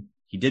 7.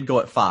 He did go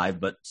at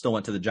 5, but still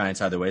went to the Giants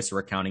either way, so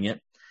we're counting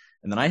it.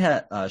 And then I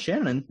had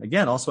Shannon,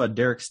 again, also had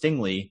Derek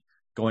Stingley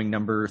going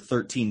number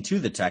 13 to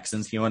the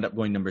Texans. He ended up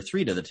going number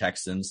 3 to the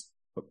Texans,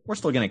 but we're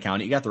still going to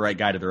count it. You got the right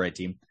guy to the right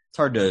team. It's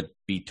hard to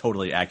be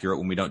totally accurate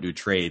when we don't do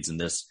trades,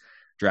 and this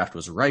draft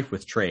was rife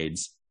with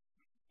trades.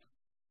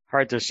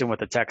 Hard to assume what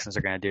the Texans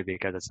are going to do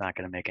because it's not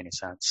going to make any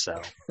sense.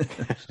 So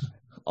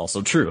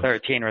Also true.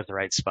 13 was the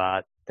right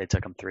spot. They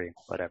took him 3,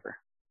 whatever.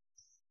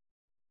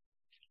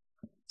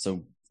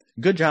 So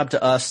good job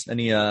to us.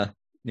 Any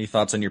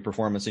thoughts on your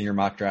performance in your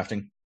mock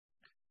drafting?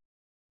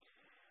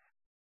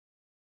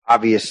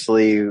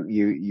 Obviously,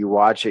 you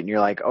watch it and you're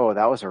like, oh,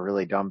 that was a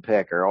really dumb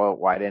pick, or oh,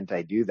 why didn't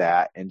I do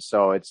that? And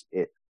so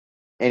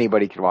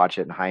anybody could watch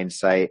it in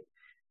hindsight.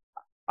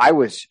 I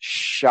was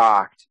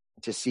shocked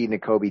to see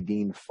Nakobe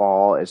Dean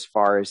fall as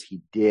far as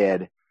he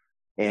did.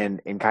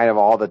 And kind of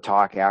all the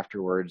talk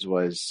afterwards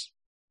was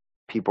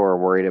people were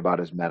worried about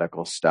his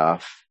medical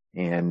stuff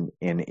and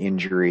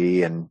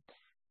injury. And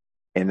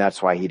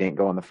that's why he didn't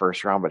go in the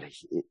first round, but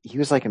he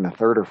was like in the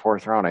 3rd or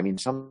 4th round. I mean,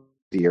 some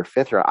or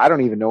 5th round. I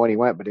don't even know when he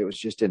went, but it was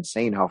just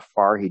insane how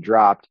far he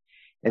dropped.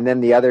 And then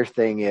the other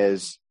thing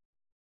is,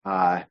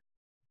 I've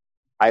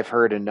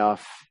heard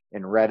enough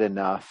and read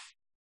enough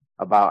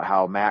about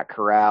how Matt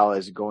Corral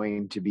is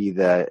going to be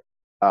the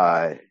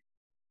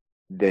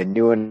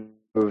new and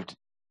improved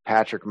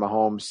Patrick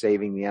Mahomes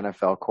saving the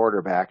NFL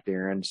quarterback,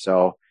 Darren.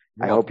 So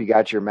I hope you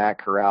got your Matt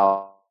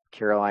Corral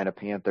Carolina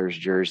Panthers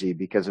jersey,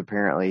 because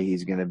apparently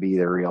he's going to be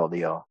the real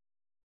deal.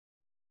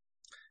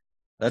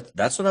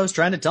 That's what I was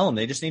trying to tell them.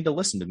 They just need to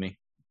listen to me.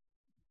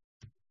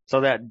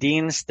 So that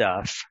Dean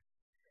stuff.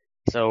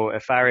 So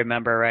if I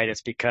remember right,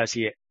 it's because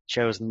he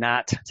chose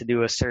not to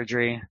do a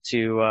surgery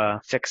to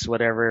fix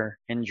whatever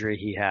injury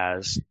he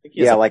has.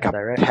 Yeah, like a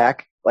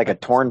pec, like a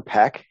torn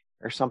pec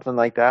or something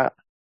like that.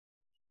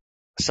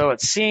 So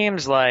it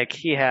seems like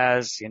he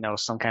has,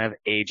 some kind of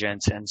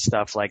agent and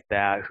stuff like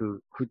that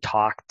who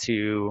talk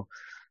to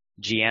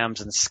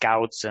GMs and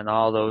scouts and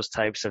all those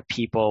types of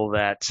people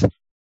that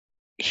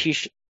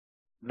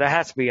that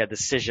has to be a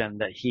decision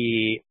that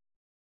he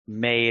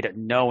made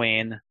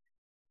knowing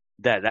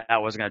that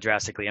was going to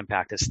drastically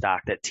impact his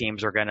stock, that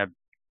teams are going to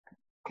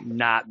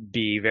not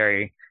be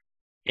very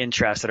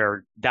interested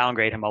or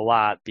downgrade him a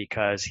lot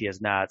because he has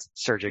not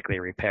surgically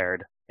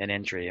repaired an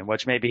injury, and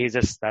which maybe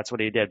that's what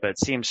he did, but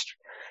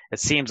it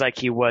seems like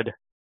he would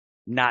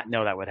not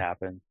know that would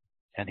happen,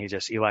 and he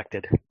just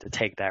elected to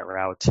take that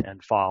route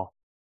and fall.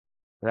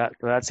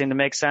 That seemed to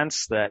make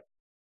sense, that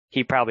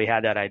he probably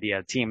had that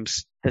idea.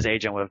 His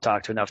agent would have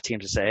talked to enough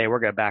teams to say, hey, we're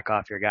going to back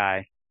off your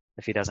guy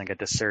if he doesn't get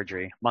this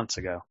surgery months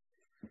ago.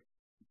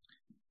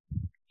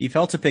 He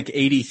fell to pick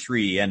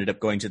 83, ended up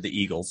going to the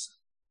Eagles.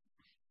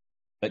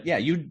 But yeah,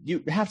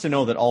 you have to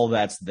know that all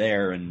that's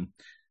there and,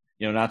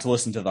 not to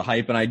listen to the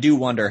hype. And I do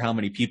wonder how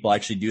many people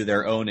actually do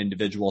their own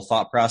individual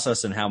thought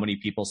process and how many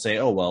people say,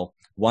 oh, well,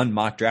 one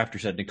mock drafter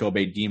said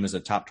Nakobe Dean is a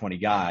top 20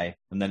 guy.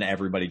 And then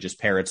everybody just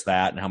parrots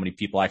that. And how many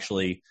people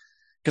actually,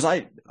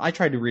 because I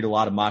tried to read a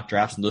lot of mock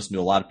drafts and listen to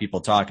a lot of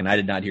people talk, and I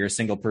did not hear a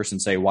single person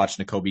say, watch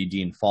Nakobe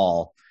Dean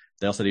fall.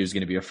 They all said he was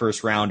going to be a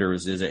first rounder.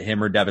 Is it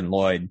him or Devin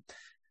Lloyd?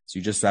 So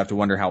you just have to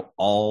wonder how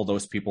all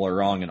those people are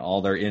wrong and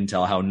all their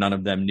intel, how none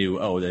of them knew,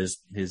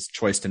 his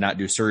choice to not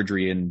do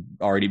surgery and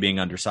already being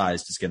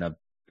undersized is going to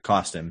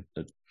cost him.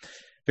 It's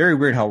very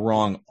weird how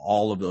wrong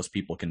all of those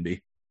people can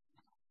be.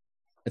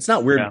 It's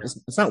not weird. Yeah.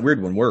 It's not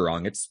weird when we're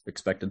wrong. It's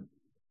expected.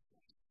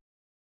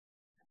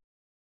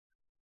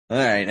 All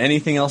right.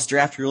 Anything else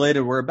draft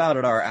related? We're about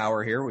at our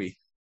hour here. We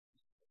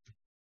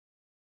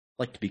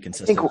like to be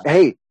consistent.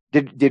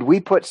 Did we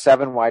put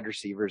 7 wide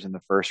receivers in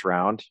the first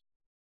round?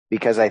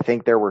 Because I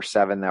think there were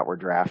 7 that were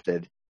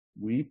drafted.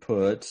 We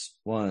put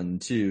 1,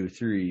 2,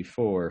 3,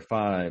 4,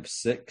 5,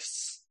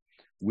 6.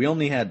 We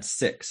only had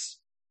 6.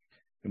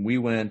 And we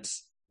went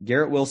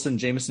Garrett Wilson,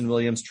 Jameson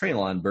Williams,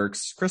 Treylon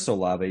Burks, Chris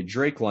Olave,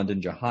 Drake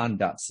London, Jahan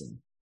Dotson.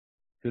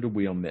 Who did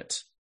we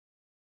omit?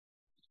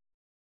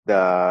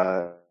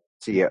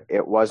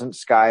 It wasn't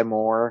Sky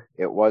Moore.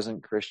 It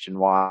wasn't Christian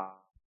Watt.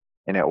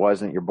 And it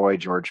wasn't your boy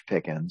George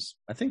Pickens.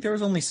 I think there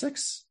was only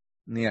 6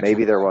 in the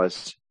Maybe there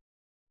was.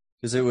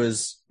 Because it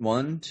was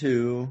 1,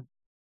 2,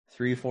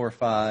 3, 4,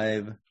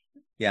 5.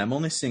 Yeah, I'm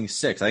only seeing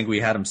 6. I think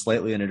we had them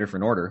slightly in a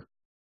different order.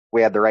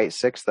 We had the right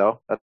 6,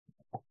 though.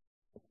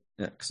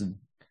 Yeah, because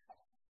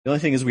the only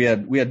thing is we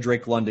had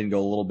Drake London go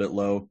a little bit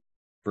low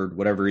for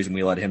whatever reason.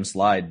 We let him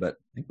slide, but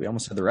I think we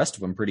almost had the rest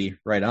of them pretty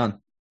right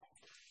on.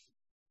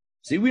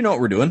 See, we know what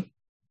we're doing.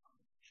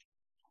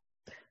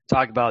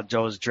 Talk about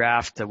Joe's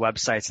draft, the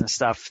websites and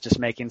stuff, just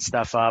making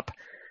stuff up.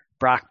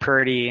 Brock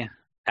Purdy,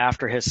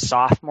 after his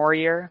sophomore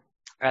year,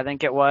 I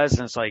think it was.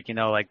 And it's like,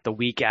 like the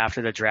week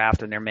after the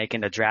draft, and they're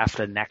making the draft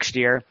the next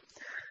year.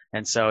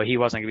 And so he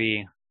wasn't going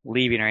to be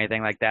leaving or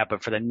anything like that.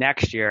 But for the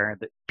next year,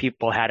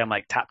 people had him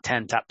like top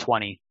 10, top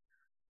 20.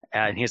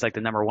 And he's like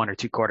the number 1 or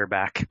 2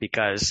 quarterback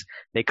because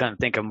they couldn't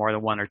think of more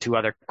than 1 or 2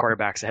 other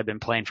quarterbacks that had been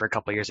playing for a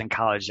couple of years in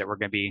college that were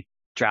going to be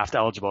draft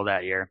eligible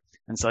that year.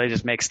 And so they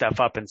just make stuff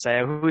up and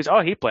say,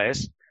 he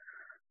plays.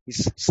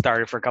 He's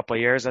started for a couple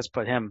of years. Let's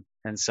put him.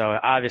 And so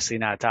obviously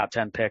not a top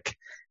 10 pick.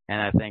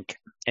 And I think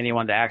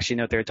anyone that actually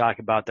knew what they were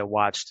talking about that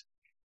watched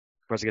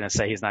was going to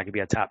say he's not going to be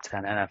a top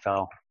 10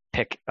 NFL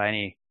pick by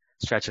any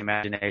stretch of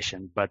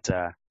imagination. But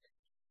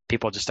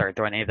people just start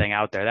throwing anything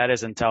out there. That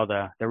is until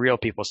the real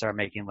people start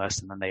making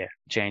lists, and then they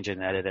change it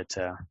and edit it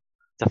to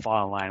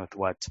fall in line with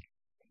what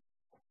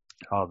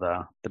all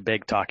the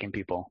big talking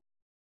people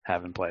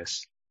have in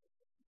place.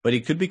 But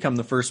he could become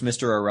the first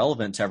Mr.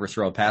 Irrelevant to ever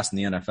throw a pass in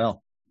the NFL.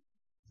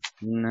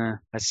 Nah,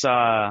 I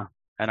saw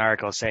an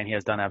article saying he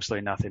has done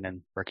absolutely nothing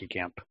in rookie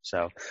camp.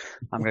 So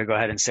I'm going to go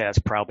ahead and say that's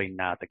probably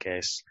not the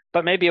case.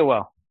 But maybe it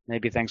will.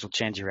 Maybe things will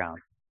change around.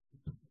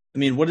 I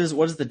mean, what is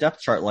the depth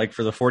chart like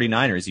for the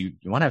 49ers? You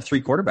want to have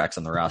 3 quarterbacks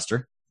on the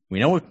roster. We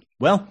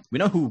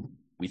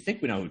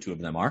think we know who 2 of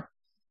them are.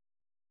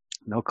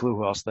 No clue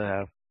who else they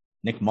have.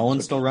 Nick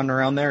Mullins still running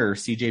around there, or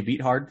CJ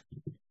Beathard?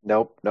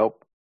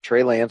 Nope.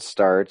 Trey Lance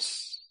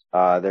starts.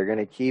 They're going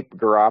to keep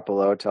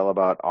Garoppolo till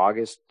about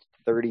August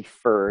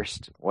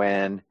 31st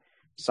when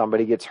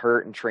somebody gets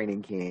hurt in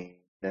training camp.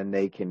 Then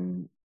they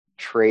can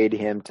trade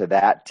him to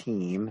that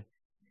team.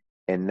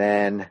 And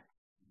then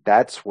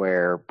that's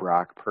where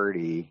Brock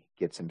Purdy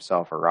gets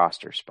himself a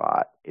roster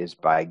spot, is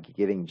by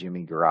getting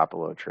Jimmy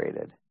Garoppolo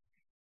traded.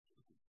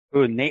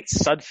 Ooh, Nate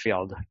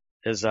Sudfeld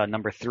is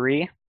number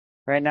 3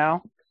 right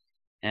now.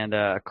 And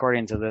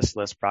according to this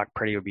list, Brock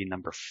Purdy would be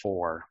number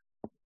 4.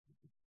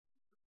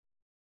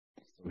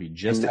 So he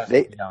just has to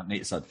beat out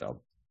Nate Sudfeld.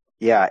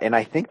 Yeah, and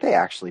I think they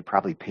actually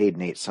probably paid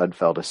Nate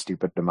Sudfeld a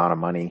stupid amount of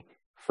money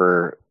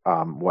for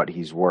what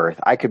he's worth.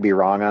 I could be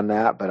wrong on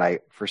that,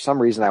 but for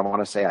some reason, I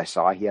want to say I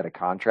saw he had a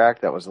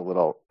contract that was a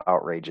little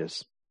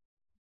outrageous.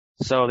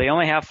 So they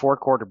only have 4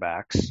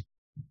 quarterbacks.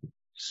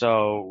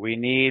 So we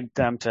need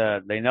them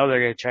they know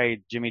they're going to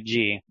trade Jimmy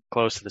G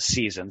close to the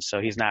season,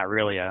 so he's not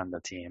really on the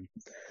team.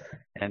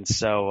 And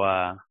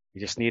so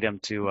you just need him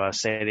to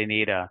say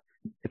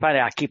they probably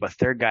got to keep a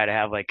third guy to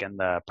have like in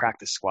the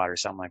practice squad or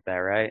something like that,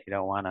 right? You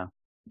don't want to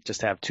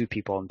just have 2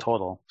 people in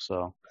total.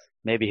 So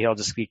maybe he'll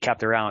just be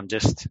kept around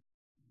just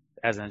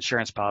as an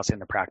insurance policy in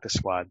the practice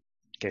squad in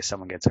case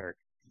someone gets hurt.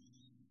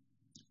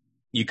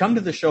 You come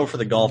to the show for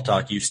the golf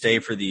talk. You stay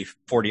for the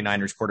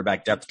 49ers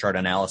quarterback depth chart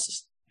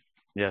analysis.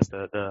 Yes,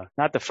 the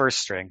not the first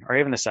string or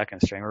even the second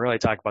string. We're really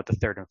talking about the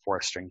third and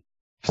fourth string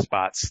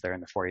spots there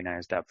in the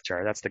 49ers depth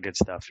chart. That's the good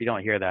stuff. You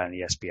don't hear that on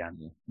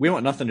ESPN. We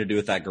want nothing to do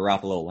with that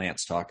Garoppolo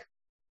Lance talk.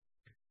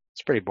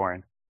 It's pretty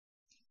boring.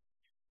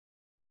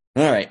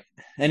 All right.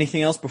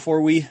 Anything else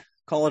before we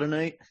call it a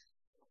night?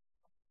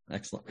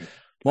 Excellent.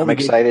 I'm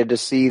excited to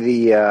see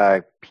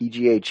the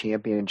PGA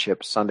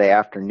Championship Sunday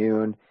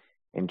afternoon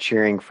and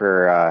cheering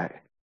for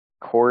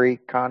Casey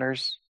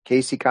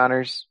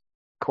Connors.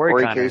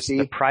 Corey Connors, Casey.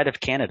 The pride of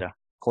Canada.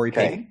 Corey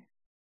Payton.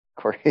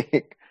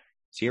 Corey.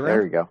 See you around?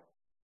 There we go.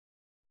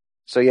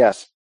 So,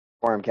 yes,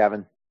 for him,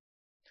 Kevin.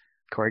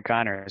 Corey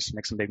Connors,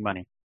 make some big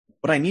money.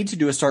 What I need to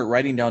do is start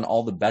writing down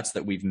all the bets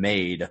that we've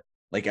made,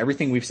 like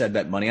everything we've said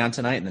bet money on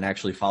tonight, and then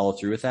actually follow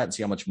through with that and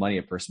see how much money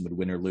a person would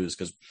win or lose.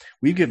 Because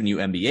we've given you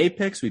NBA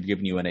picks, we've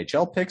given you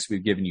NHL picks,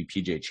 we've given you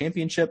PGA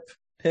Championship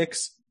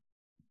picks.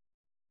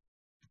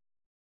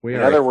 In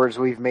other words,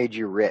 we've made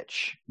you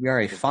rich. We are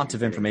a font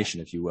of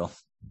information, if you will.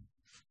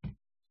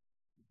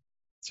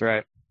 That's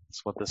right.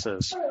 That's what this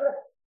is. All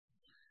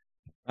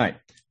right.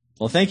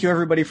 Well, thank you,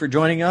 everybody, for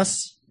joining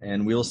us,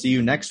 and we'll see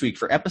you next week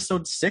for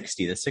episode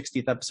 60, the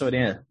 60th episode.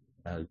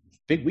 A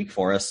big week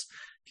for us.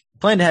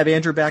 Plan to have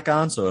Andrew back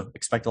on, so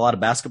expect a lot of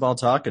basketball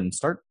talk and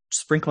start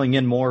sprinkling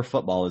in more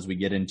football as we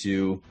get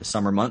into the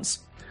summer months.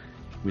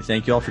 We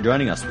thank you all for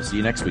joining us. We'll see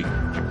you next week.